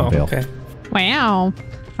 Wow. 7 fail. Okay. Wow.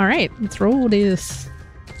 All right, let's roll this.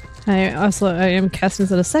 I am casting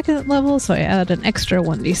this at a 2nd level, so I add an extra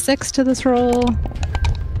 1d6 to this roll.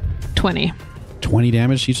 20. 20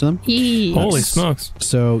 damage to each of them. Yee. Holy smokes.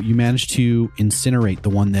 So you managed to incinerate the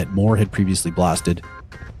one that Moore had previously blasted.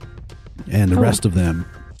 And the rest of them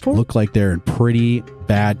look like they're in pretty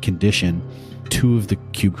bad condition. 2 of the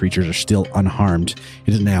cube creatures are still unharmed.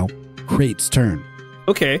 It is now Krait's turn.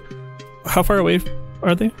 Okay. How far away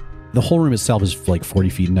are they? The whole room itself is like 40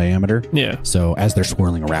 feet in diameter. Yeah. So as they're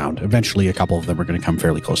swirling around, eventually a couple of them are going to come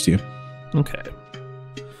fairly close to you. Okay.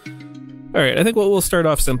 All right. I think we'll start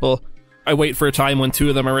off simple. I wait for a time when 2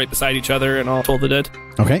 of them are right beside each other, and I'll pull the dead.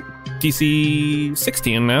 Okay. DC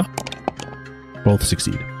 16 now. Both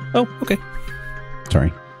succeed. Oh, okay.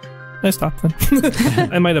 Sorry. I stopped then.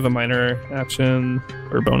 I might have a minor action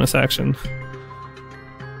or bonus action.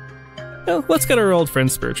 Well, let's get our old friend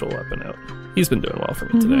Spiritual Weapon out. He's been doing well for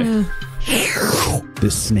me today.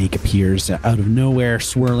 This snake appears out of nowhere,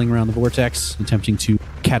 swirling around the vortex, attempting to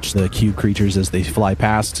catch the cube creatures as they fly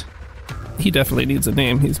past. He definitely needs a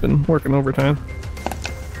name. He's been working overtime.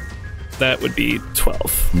 That would be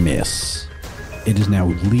 12. Miss. It is now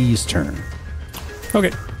Lee's turn.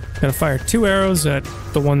 Okay. Gonna fire 2 arrows at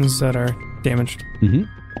the ones that are damaged. Mm-hmm.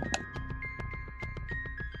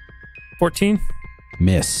 14.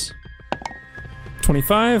 Miss.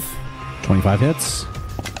 25. 25 hits.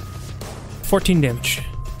 14 damage.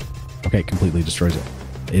 Okay, completely destroys it.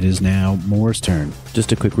 It is now Moore's turn.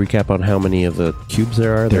 Just a quick recap on how many of the cubes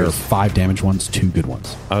there are. There are 5 damaged ones, 2 good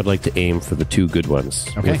ones. I would like to aim for the 2 good ones.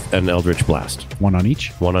 Okay. With an Eldritch Blast. 1 on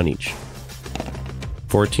each. 1 on each.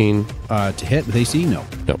 14. To hit with AC? No.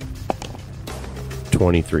 No.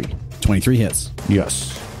 23. 23 hits.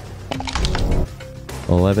 Yes.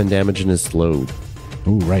 11 damage and is slowed.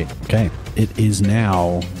 Ooh, right. Okay. It is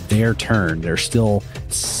now their turn. There's still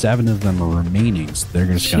 7 of them are remaining. So they're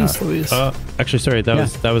just gonna. Jeez Louise. Actually, sorry,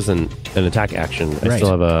 that was an attack action. I Right. still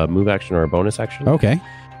have a move action or a bonus action. Okay.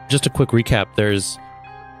 Just a quick recap. There's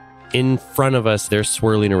in front of us, they're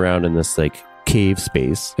swirling around in this like cave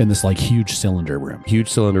space. In this like huge cylinder room. Huge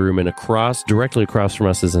cylinder room, and directly across from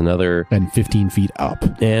us is another, And 15 feet up.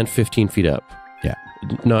 and 15 feet up. Yeah.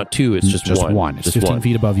 Not 2, it's just one. It's Just 15 one.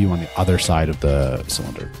 feet above you on the other side of the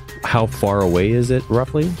cylinder. How far away is it,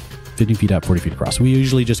 roughly? 15 feet up, 40 feet across. We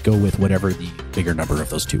usually just go with whatever the bigger number of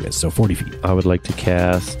those 2 is. So 40 feet. I would like to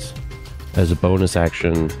cast, as a bonus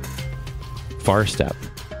action, Far Step.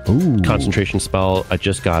 Ooh. Concentration spell. I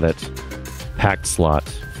just got it. Packed slot.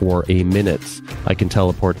 For a minute, I can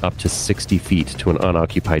teleport up to 60 feet to an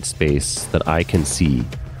unoccupied space that I can see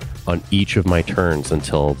on each of my turns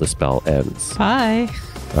until the spell ends. Bye.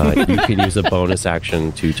 You can use a bonus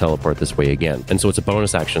action to teleport this way again. And so it's a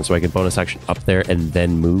bonus action, so I can bonus action up there and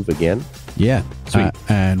then move again. Yeah. Sweet.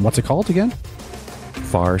 And what's it called again?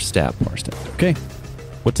 Far Step. Far step. Okay.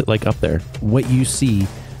 What's it like up there? What you see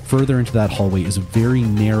further into that hallway is a very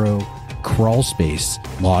narrow crawl space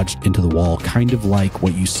lodged into the wall, kind of like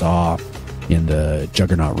what you saw in the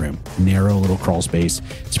Juggernaut room. Narrow little crawl space.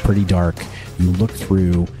 It's pretty dark. You look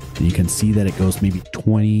through and you can see that it goes maybe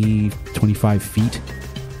 20, 25 feet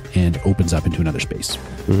and opens up into another space.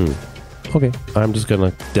 Mm-hmm. Okay. I'm just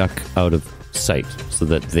going to duck out of sight so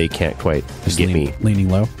that they can't quite Just get me. Leaning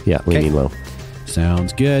low. Yeah, leaning low.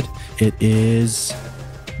 Sounds good. It is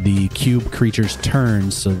the cube creature's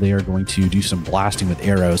turn, so they are going to do some blasting with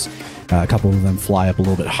arrows. A couple of them fly up a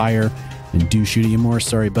little bit higher and do shoot at you more.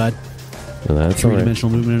 Sorry, bud. Well, that's all right.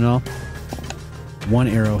 3-dimensional movement and all. 1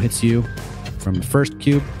 arrow hits you from the first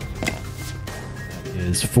cube. That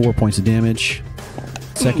is 4 points of damage.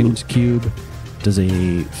 Second cube does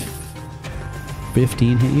a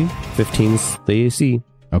 15 hit you. 15's the AC.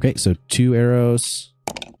 Okay, so 2 arrows,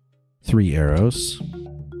 3 arrows.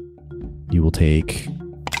 You will take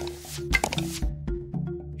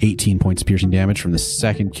 18 points of piercing damage from the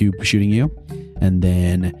second cube shooting you. And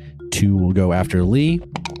then 2 will go after Lee.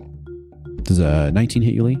 Does a 19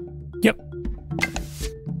 hit you, Lee? Yep.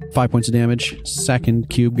 5 points of damage. Second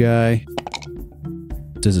cube guy.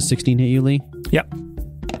 Does a 16 hit you, Lee? Yep.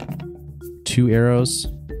 2 arrows.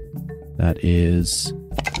 That is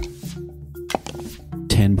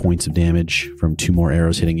 10 points of damage from 2 more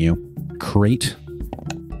arrows hitting you. Krait.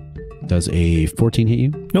 Does a 14 hit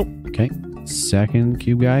you? Nope. Okay. Second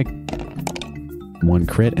cube guy. 1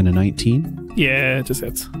 crit and a 19. Yeah, it just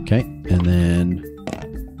hits. Okay. And then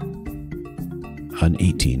an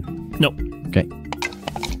 18. Nope. Okay.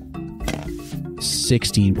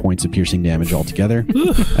 16 points of piercing damage altogether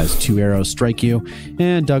as 2 arrows strike you.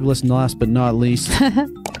 And Douglas, last but not least,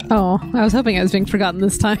 Oh, I was hoping I was being forgotten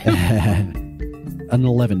this time. an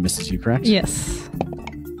 11 misses you, correct? Yes.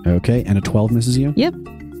 Okay. And a 12 misses you? Yep.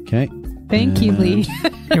 Okay. Thank you, Lee.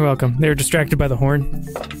 You're welcome. They were distracted by the horn.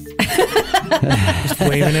 Just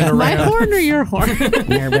waving it around. My horn or your horn? I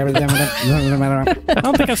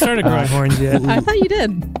don't think I've started growing horns yet. I thought you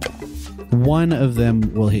did. One of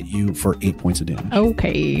them will hit you for 8 points of damage.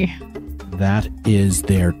 Okay. That is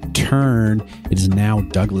their turn. It is now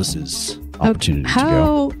Douglas's opportunity to go.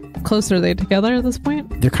 How close are they together at this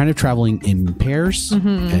point? They're kind of traveling in pairs,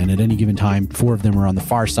 and at any given time, 4 of them are on the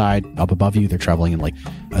far side, up above you. They're traveling in like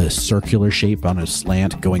a circular shape on a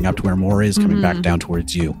slant, going up to where more is, coming back down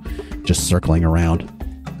towards you, just circling around.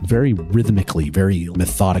 Very rhythmically, very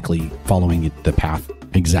methodically, following the path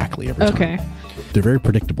exactly every time. Okay. They're very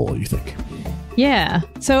predictable, you think. Yeah.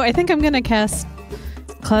 So I think I'm going to cast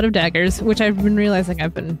Cloud of Daggers, which I've been realizing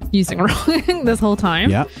I've been using wrong this whole time.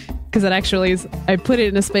 Yeah. Because it actually is, I put it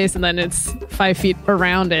in a space and then it's 5 feet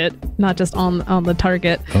around it, not just on the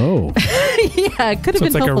target. Oh. Yeah, it could have So been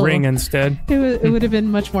it's like helpful. a ring instead. It would have been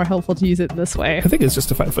much more helpful to use it this way. I think it's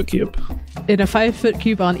just a 5-foot cube. In a 5-foot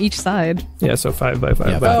cube on each side. Yeah, so 5 by 5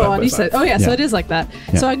 Yeah, by 5 Oh, by on each 5. side. Oh, yeah, so Yeah. it is like that.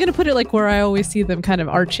 Yeah. So I'm going to put it like where I always see them kind of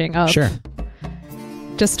arching up. Sure.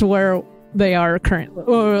 Just to where they are currently,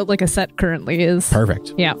 or like a set currently is.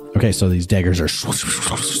 Perfect. Yeah, Okay, so these daggers are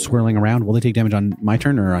swirling around. Will they take damage on my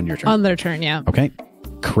turn or on your turn? on their turn, yeah. Okay.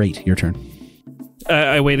 Krait, your turn.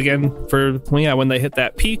 I wait again for, when they hit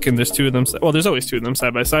that peak, and there's 2 of them. Well, there's always 2 of them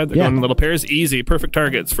side by side. They're Yeah. going in little pairs. Easy, perfect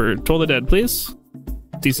targets for Toll the Dead, please.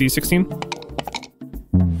 DC 16.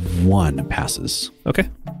 1 passes. Okay.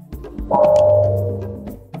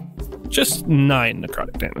 Just 9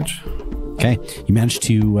 necrotic damage. Okay. You managed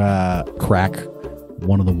to crack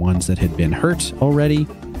one of the ones that had been hurt already.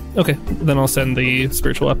 Okay, then I'll send the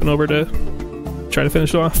spiritual weapon over to try to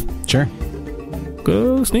finish it off. Sure.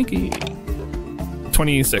 Go sneaky.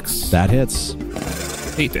 26. That hits.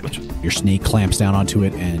 8 damage. Your snake clamps down onto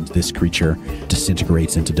it, and this creature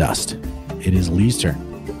disintegrates into dust. It is Lee's turn.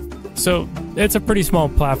 So it's a pretty small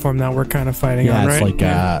platform that we're kind of fighting Yeah, on, it's right?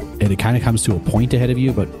 like it kind of comes to a point ahead of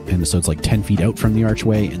you, and so it's like 10 feet out from the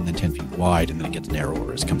archway, and then 10 feet wide, and then it gets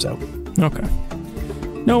narrower as it comes out. Okay.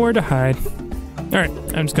 Nowhere to hide. All right,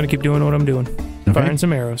 I'm just going to keep doing what I'm doing. Firing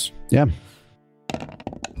some arrows. Yeah.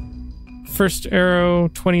 First arrow,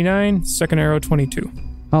 29. Second arrow, 22.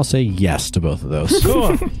 I'll say yes to both of those.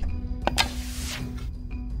 Cool.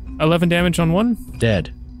 11 damage on one.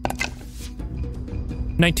 Dead.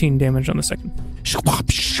 19 damage on the second.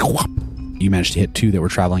 You managed to hit 2 that were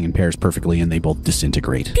traveling in pairs perfectly, and they both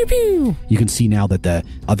disintegrate. Pew pew. You can see now that the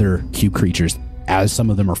other cube creatures, as some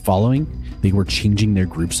of them are following, they were changing their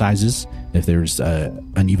group sizes. If there's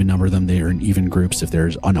an even number of them, they are in even groups. If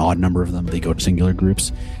there's an odd number of them, they go to singular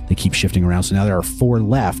groups. They keep shifting around. So now there are 4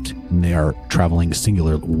 left, and they are traveling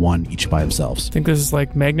singular, 1 each by themselves. Think this is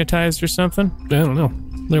like magnetized or something? I don't know.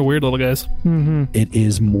 They're weird little guys. Mm-hmm. It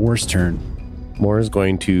is Moore's turn. Moore is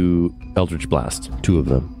going to Eldritch Blast. 2 of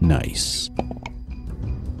them. Nice.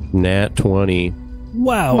 Nat 20.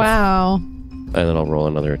 Wow. Wow. And then I'll roll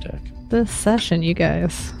another attack. This session, you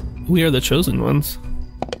guys. We are the chosen ones.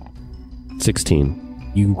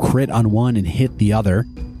 16. You crit on one and hit the other.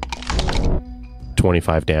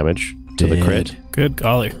 25 damage to the crit. Dead. Good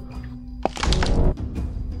golly.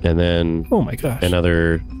 And then Oh my gosh.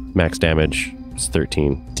 another max damage is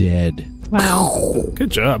 13. Dead. Wow. Good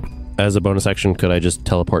job. As a bonus action, could I just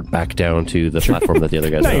teleport back down to the platform that the other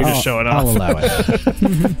guys Now are you're on? just showing I'll off. allow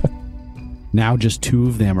it. Now just 2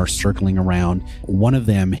 of them are circling around. One of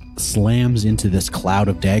them slams into this cloud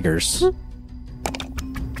of daggers.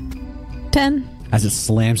 10. As it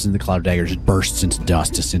slams into the cloud of daggers, it bursts into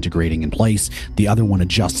dust, disintegrating in place. The other one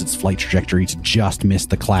adjusts its flight trajectory to just miss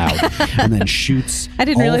the cloud, and then shoots I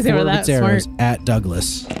didn't realize they all were 4 of that its arrows smart. at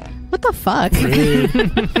Douglas. What the fuck?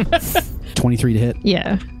 23 to hit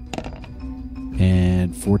Yeah.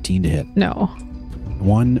 and 14 to hit. No.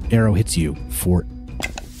 1 arrow hits you for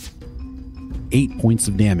 8 points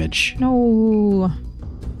of damage. No.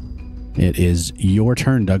 It is your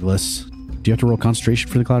turn, Douglas. Do you have to roll concentration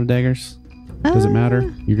for the cloud of daggers? Does it matter?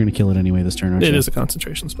 You're going to kill it anyway this turn, aren't It you? is a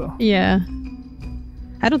concentration spell. Yeah.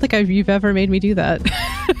 I don't think you've ever made me do that.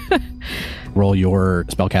 Roll your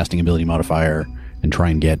spellcasting ability modifier and try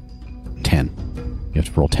and get 10. You have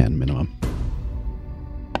to roll 10 minimum.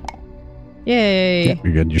 Yay. Yeah,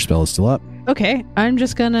 you're good. Your spell is still up. Okay. I'm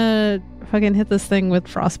just gonna fucking hit this thing with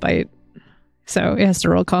frostbite. So it has to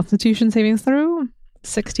roll Constitution saving throw.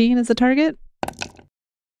 16 is the target.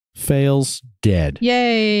 Fails, dead.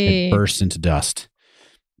 Yay. It bursts into dust.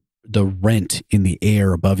 The rent in the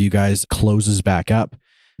air above you guys closes back up,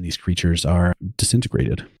 and these creatures are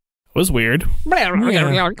disintegrated. It was weird.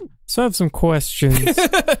 Yeah. So I have some questions.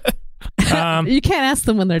 You can't ask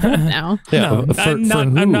them when they're done now. No,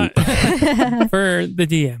 I'm not for the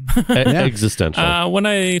DM. Existential. When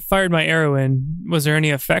I fired my arrow in, was there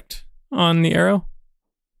any effect on the arrow?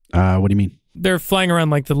 What do you mean? They're flying around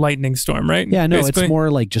like the lightning storm, right? Yeah, no, Basically? it's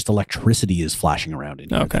more like just electricity is flashing around in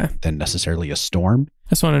you Okay. than necessarily a storm. I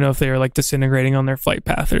just want to know if they were like disintegrating on their flight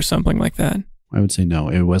path or something like that. I would say no,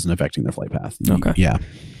 it wasn't affecting their flight path. Okay. Yeah.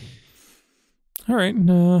 All right.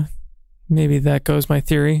 Maybe that goes my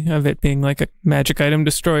theory of it being like a magic item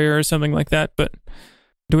destroyer or something like that. But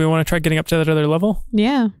do we want to try getting up to that other level?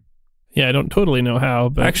 Yeah. Yeah, I don't totally know how,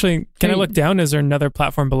 but Actually, can I look down? Is there another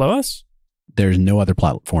platform below us? There's no other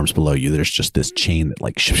platforms below you. There's just this chain that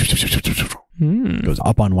like goes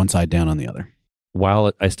up on one side, down on the other.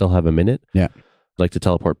 While I still have a minute, Yeah. I'd like to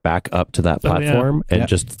teleport back up to that Oh, yeah. platform and Yeah.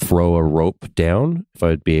 just throw a rope down. If I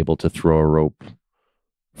would be able to throw a rope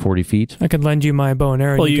 40 feet. I could lend you my bow and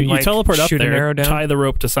arrow. well, and you can, like, teleport up shoot an there, arrow down. tie the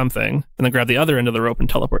rope to something, and then grab the other end of the rope and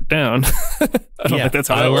teleport down. I don't think that's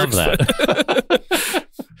how I that love works. that.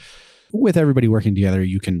 With everybody working together,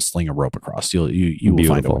 you can sling a rope across. You will find a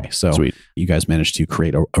Beautiful. way. So Sweet. you guys managed to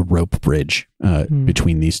create a rope bridge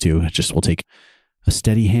between these two. It just will take a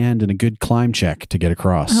steady hand and a good climb check to get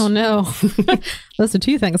across. Oh no. Those are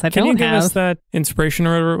two things I Can you don't give have. us that inspiration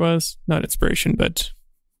or whatever it was? Not inspiration, but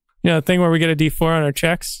the thing where we get a D4 on our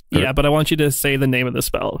checks. Yeah, but I want you to say the name of the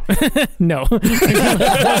spell. No. Because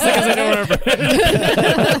I don't remember.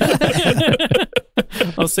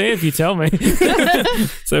 I'll say it if you tell me.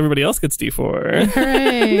 So everybody else gets D4.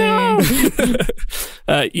 Hooray.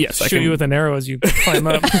 Yes, I Shoot can, you with an arrow as you climb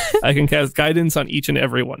up. I can cast guidance on each and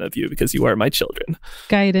every one of you because you are my children.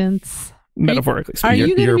 Guidance. Metaphorically Are speaking. you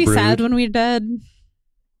going to you're be brood. sad when we're dead?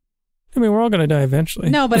 I mean, we're all going to die eventually.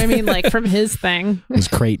 No, but I mean like from his thing. Is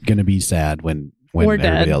Krait going to be sad when We're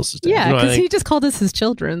everybody dead. else is dead? Yeah, No, I because he think- just called us his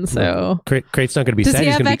children, so... Krait's not going to be Does sad. he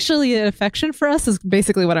He's have gonna be- actually an affection for us is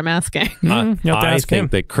basically what I'm asking. You have to I ask think him.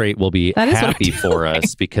 that Krait will be That is what happy I'm for doing.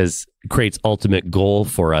 us because Krait's ultimate goal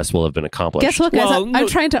for us will have been accomplished. Guess what, guys? Well, I'm no-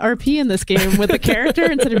 trying to RP in this game with the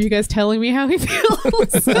character instead of you guys telling me how he feels.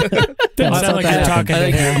 Doesn't sound like you're talking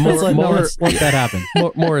to him. Let's let that happen.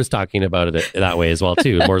 Moore is talking about it that way as well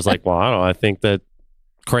too. Moore's like, well, I don't know. I think that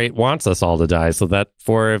Krait wants us all to die, so that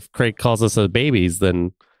for if Krait calls us babies,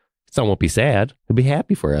 then someone won't be sad. He'll be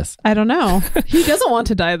happy for us. I don't know. He doesn't want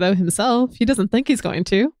to die, though, himself. He doesn't think he's going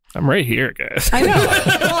to. I'm right here, guys. I know.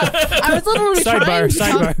 Well, I was literally trying to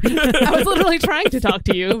talk. Sidebar. I was literally trying to talk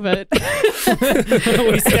to you, but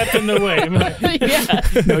We stepped in the way. yeah.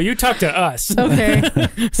 No, you talk to us. Okay.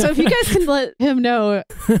 So if you guys can let him know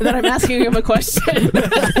that I'm asking him a question,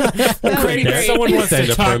 that would be great. Someone wants to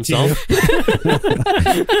Stand up for talk to you. himself.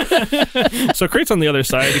 So Krait's on the other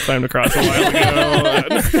side. He climbed across a while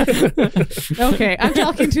ago. Okay, I'm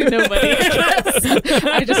talking to nobody.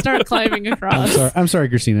 I just start climbing across. I'm sorry,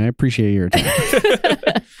 Christina. I appreciate your time.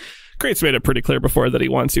 Krait's made it pretty clear before that he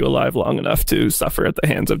wants you alive long enough to suffer at the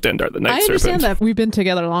hands of Dendar the Night I Serpent. understand that we've been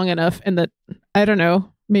together long enough and that, I don't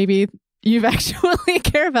know, maybe you've actually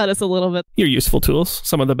care about us a little bit. You're useful tools.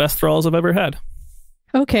 Some of the best thralls I've ever had.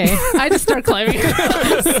 Okay, I just start climbing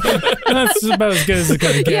across. That's about as good as it's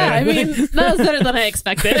going to get. Yeah, I mean, that was better than I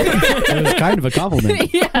expected. It was kind of a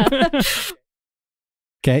compliment. Yeah.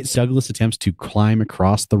 Okay, so Douglas attempts to climb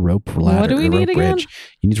across the rope ladder. What do we rope need again? bridge.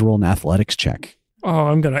 You need to roll an athletics check. Oh,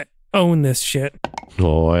 I'm going to own this shit.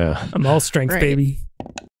 Oh yeah. I'm all strength, Right. baby.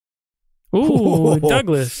 Ooh,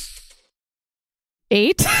 Douglas.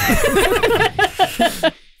 8?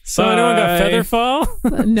 So anyone got feather fall?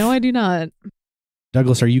 No, I do not.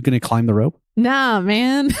 Douglas, are you going to climb the rope? Nah,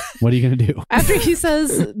 man. What are you going to do? After he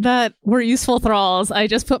says that we're useful thralls, I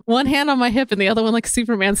just put one hand on my hip and the other one like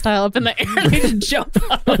Superman style up in the air and I just jump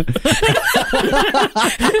up.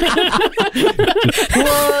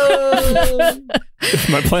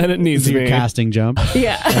 My planet needs Is your me. casting jump?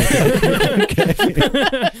 Yeah.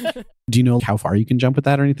 Okay. Do you know how far you can jump with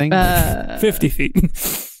that or anything? 50 feet.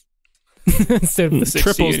 Instead of the 60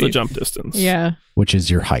 Triples you the need. jump distance. Yeah. Which is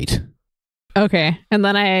your height. Okay. And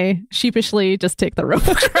then I sheepishly just take the rope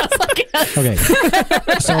across, I guess. Okay.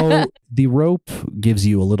 So the rope gives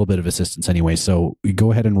you a little bit of assistance anyway. So you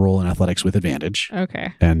go ahead and roll an athletics with advantage.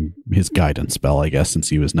 Okay. And his guidance spell, I guess, since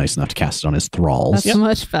he was nice enough to cast it on his thralls. That's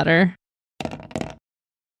much better.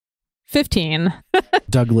 15.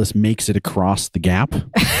 Douglas makes it across the gap.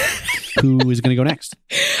 Who is going to go next?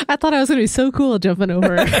 I thought I was going to be so cool jumping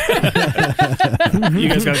over. You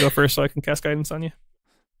guys got to go first so I can cast guidance on you.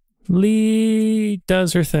 Lee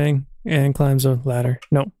does her thing and climbs a ladder.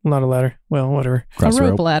 No, not a ladder. Well, whatever. Cross a rope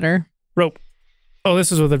rope. ladder. Rope. Oh,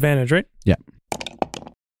 this is with advantage, right? Yeah.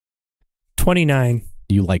 29.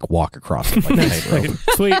 You like walk across it like a tightrope.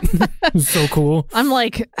 Sweet. So cool. I'm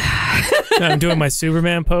like, I'm doing my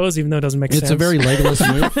Superman pose, even though it doesn't make sense. It's a very Legolas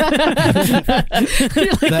move.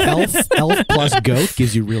 The elf plus goat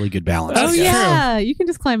gives you really good balance. oh That's yeah, you can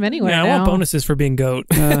just climb anywhere Yeah, I now. want bonuses for being goat.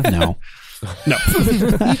 No. No.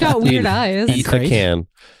 You got weird eyes. Eat the can.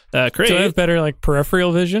 Crait. Do I have better like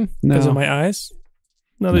peripheral vision because No. of my eyes?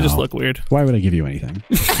 No, they just No. look weird. Why would I give you anything?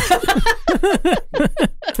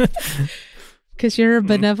 Because you're a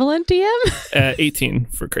benevolent DM? 18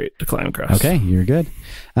 for Crait to climb across. Okay, you're good.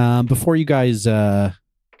 Before you guys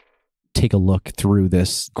take a look through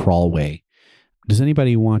this crawlway, does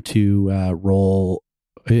anybody want to roll,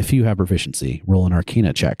 if you have proficiency, roll an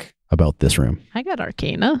Arcana check about this room? I got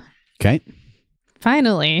Arcana. Okay.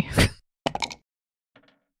 Finally.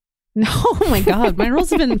 No, oh my god, my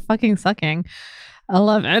rolls have been fucking sucking.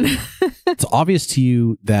 11. It's obvious to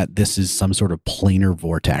you that this is some sort of planar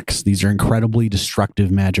vortex. These are incredibly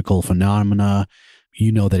destructive magical phenomena.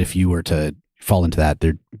 You know that if you were to fall into that,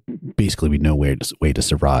 there'd basically be no way to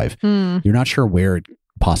survive. You're not sure where it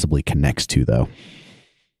possibly connects to, though.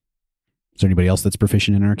 Is there anybody else that's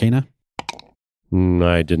proficient in Arcana?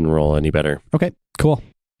 I didn't roll any better. Okay, cool.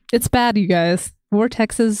 It's bad, you guys.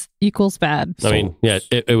 Vortexes equals bad. I mean, yeah,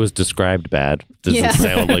 it was described bad. Doesn't Yeah.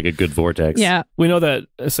 sound like a good vortex. Yeah. We know that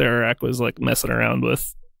Sararak was like messing around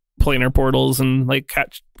with planar portals and like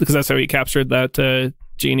because that's how he captured that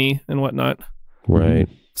genie and whatnot. Right.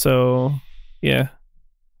 So, yeah,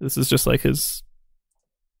 this is just like his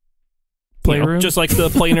Playroom? just like the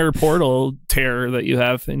planar portal tear that you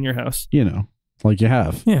have in your house. You know, like you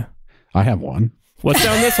have. Yeah. I have one. What's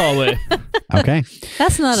down this hallway? Okay.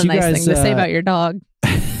 That's not So a you nice guys, thing to say about your dog.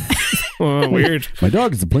 Weird. My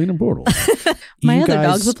dog is a planar portal. My You other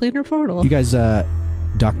guys- dog's a planar portal. You guys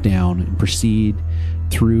duck down and proceed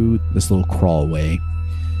through this little crawlway,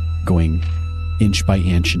 going inch by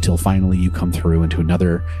inch until finally you come through into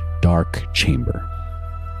another dark chamber.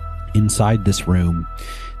 Inside this room,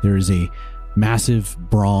 there is a massive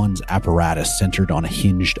bronze apparatus centered on a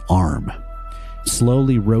hinged arm.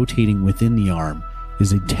 Slowly rotating within the arm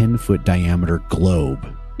is a 10-foot diameter globe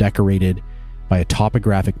decorated by a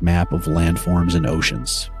topographic map of landforms and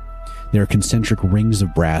oceans. There are concentric rings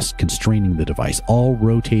of brass constraining the device, all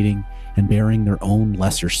rotating and bearing their own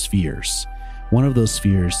lesser spheres. One of those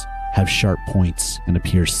spheres have sharp points and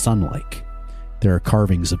appears sun-like. There are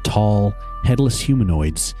carvings of tall, headless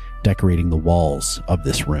humanoids decorating the walls of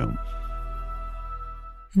this room.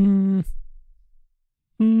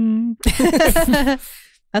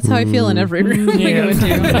 That's how I feel in every room we go into.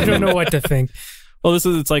 I don't know what to think. Well,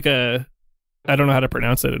 it's like a, I don't know how to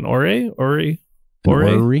pronounce it. An Ori? An orrery?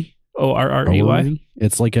 ORREY? Orrery?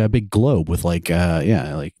 It's like a big globe with like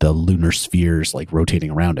the lunar spheres like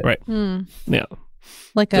rotating around it. Right. Yeah.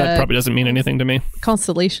 Like That a probably doesn't mean anything to me.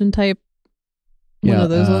 constellation type. One of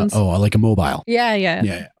those ones. Oh, like a mobile. Yeah.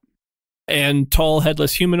 Yeah. And tall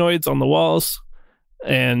headless humanoids on the walls.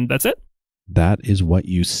 And that's it. That is what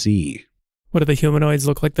you see. What do the humanoids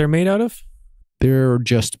look like they're made out of? They're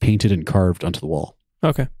just painted and carved onto the wall.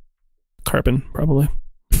 Okay. Carbon, probably.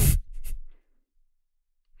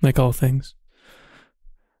 Like all things.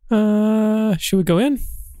 Should we go in?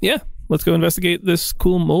 Yeah. Let's go investigate this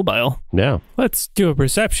cool mobile. Yeah. Let's do a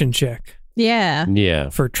perception check Yeah. Yeah.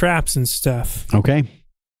 for traps and stuff. Okay.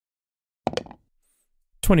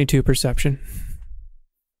 22 perception.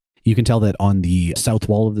 You can tell that on the south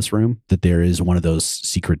wall of this room that there is one of those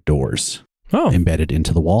secret doors Oh, embedded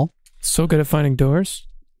into the wall. so good at finding doors.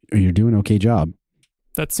 You're doing an okay job.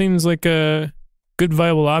 That seems like a good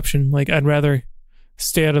viable option. Like, I'd rather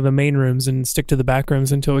stay out of the main rooms and stick to the back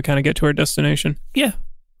rooms until we kind of get to our destination. Yeah.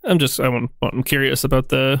 I'm curious about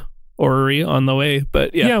the orrery on the way.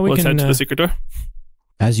 But yeah, Yeah, we let's can, head to the secret door.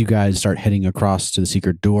 As you guys start heading across to the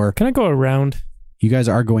secret door, Can I go around? you guys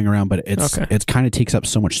are going around, but Okay. it kind of takes up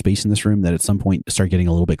so much space in this room that at some point you start getting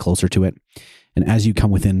a little bit closer to it. And as you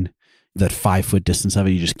come within that 5-foot distance of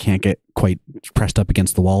it, you just can't get quite pressed up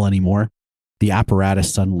against the wall anymore. The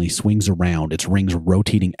apparatus suddenly swings around, its rings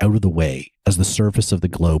rotating out of the way as the surface of the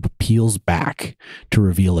globe peels back to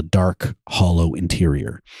reveal a dark, hollow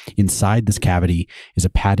interior. Inside this cavity is a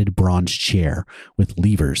padded bronze chair with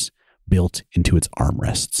levers built into its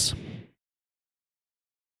armrests.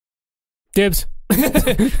 Dibs.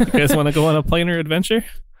 You guys want to go on a planar adventure?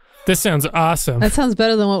 This sounds awesome. That sounds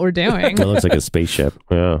better than what we're doing. That looks like a spaceship.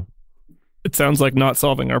 Yeah. It sounds like not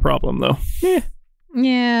solving our problem, though.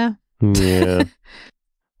 Yeah. Yeah.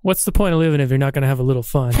 What's the point of living if you're not going to have a little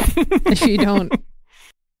fun? If you don't If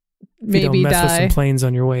maybe you don't mess with die. some planes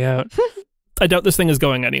on your way out. I doubt this thing is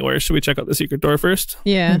going anywhere. Should we check out the secret door first?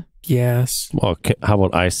 Yeah. Yes. Well, how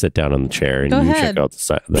about I sit down on the chair and Go you ahead. check out the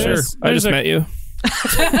side? Sure. I just met you.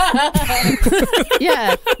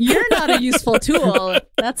 Yeah. You're not a useful tool.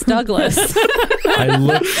 That's Douglas. I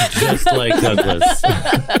look just like Douglas.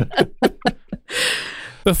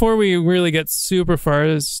 Before we really get super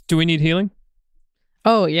far, do we need healing?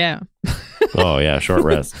 Oh, yeah. Oh yeah, short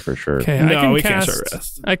rest for sure. Okay, No, we can't short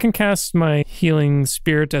rest. I can cast my healing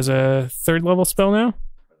spirit as a 3rd level spell now.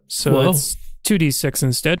 So Whoa. it's 2d6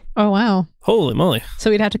 instead. Oh, wow. Holy moly. So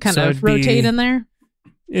we'd have to kind So of it'd be- rotate in there.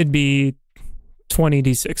 It'd be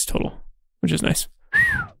 20d6 total, which is nice.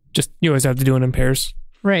 Just, you always have to do it in pairs.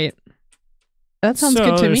 Right. That sounds so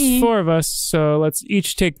good to there's me. 4 of us, so let's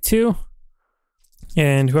each take 2.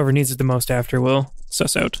 And whoever needs it the most after will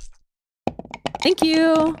suss out. Thank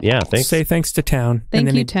you. Yeah, thanks. Say thanks to Town. Thank and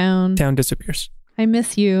then you, Town. Town disappears. I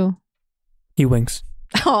miss you. He winks.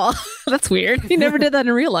 Oh, that's weird. He never did that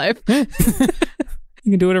in real life. He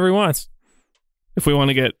can do whatever he wants. If we want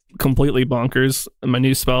to get completely bonkers, my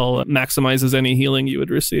new spell maximizes any healing you would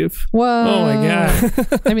receive. Whoa. Oh my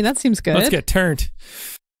god. I mean, that seems good. Let's get turned.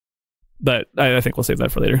 But I think we'll save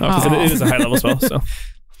that for later. Because Aw. it is a high level spell. So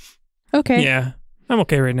Okay. Yeah. I'm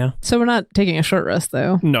okay right now. So we're not taking a short rest,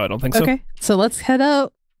 though. no, I don't think so. Okay. So let's head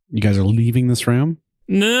out. You guys are leaving this room?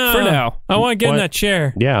 No. For now. I want to get in What? that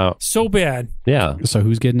chair. Yeah, So bad. yeah. So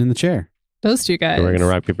who's getting in the chair? Those two guys. So we're gonna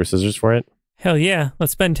rock paper scissors for it. Hell yeah.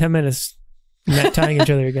 Let's spend 10 minutes not tying each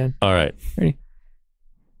other again. All right.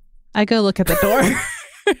 I go look at the door.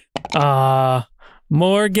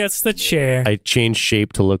 Moore gets the chair. I change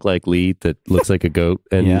shape to look like Lee, that looks like a goat,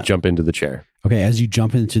 and Yeah. jump into the chair. Okay, as you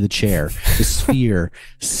jump into the chair, the sphere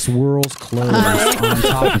swirls closed on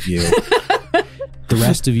top of you. The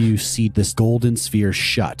rest of you see this golden sphere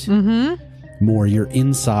shut. Mm-hmm. More, you're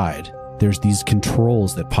inside. There's these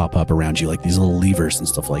controls that pop up around you, like these little levers and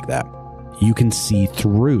stuff like that. You can see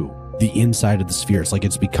through the inside of the sphere. It's like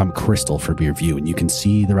it's become crystal for your view, and you can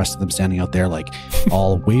see the rest of them standing out there, like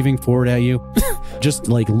all waving forward at you. Just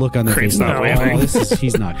like look on their Krait's face. not like, waving.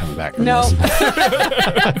 He's not coming back from No.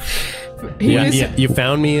 this. You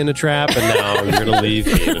found me in a trap, and now you're gonna leave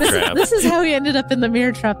me in a trap. This is how he ended up in the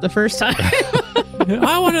mirror trap the first time.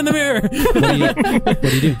 I want in the mirror. What do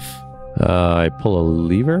you do? I pull a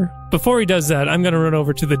lever. Before he does that, I'm going to run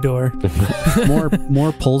over to the door.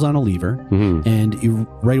 More pulls on a lever, Mhm. and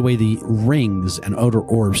right away the rings and outer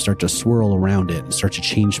orbs start to swirl around it and start to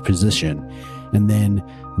change position. And then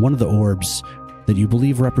one of the orbs that you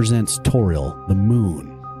believe represents Toril, the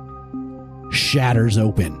moon, shatters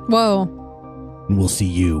open, Whoa. and we'll see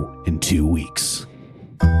you in 2 weeks.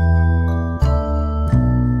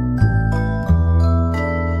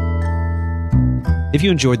 If you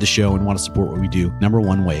enjoyed the show and want to support what we do, number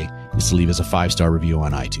one way is to leave us a 5-star review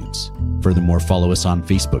on iTunes. Furthermore, follow us on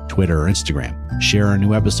Facebook, Twitter, or Instagram. Share our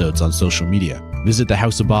new episodes on social media. Visit the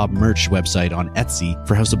House of Bob merch website on Etsy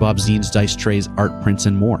for House of Bob zines, dice trays, art prints,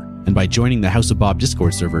 and more. And by joining the House of Bob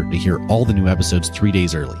Discord server to hear all the new episodes 3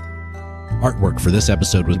 days early. Artwork for this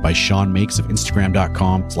episode was by Shaun Makes of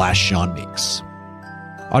Instagram.com/Shaun Makes.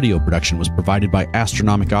 Audio production was provided by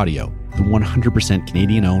Astronomic Audio, the 100%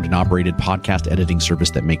 Canadian-owned and operated podcast editing service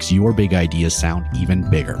that makes your big ideas sound even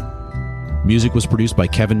bigger. Music was produced by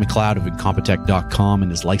Kevin McLeod of Incompetech.com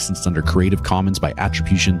and is licensed under Creative Commons by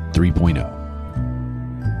Attribution 3.0.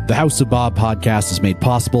 The House of Bob podcast is made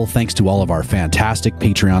possible thanks to all of our fantastic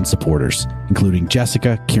Patreon supporters, including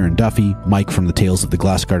Jessica, Kieran Duffy, Mike from the Tales of the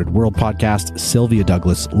Glass-Guarded World podcast, Sylvia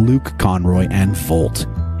Douglas, Luke Conroy, and Folt.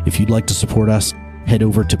 If you'd like to support us, head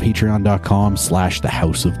over to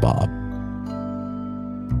patreon.com/thehouseofbob.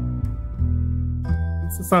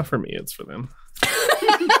 It's not for me, it's for them.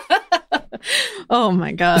 Oh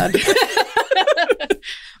my God.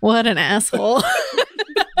 What an asshole.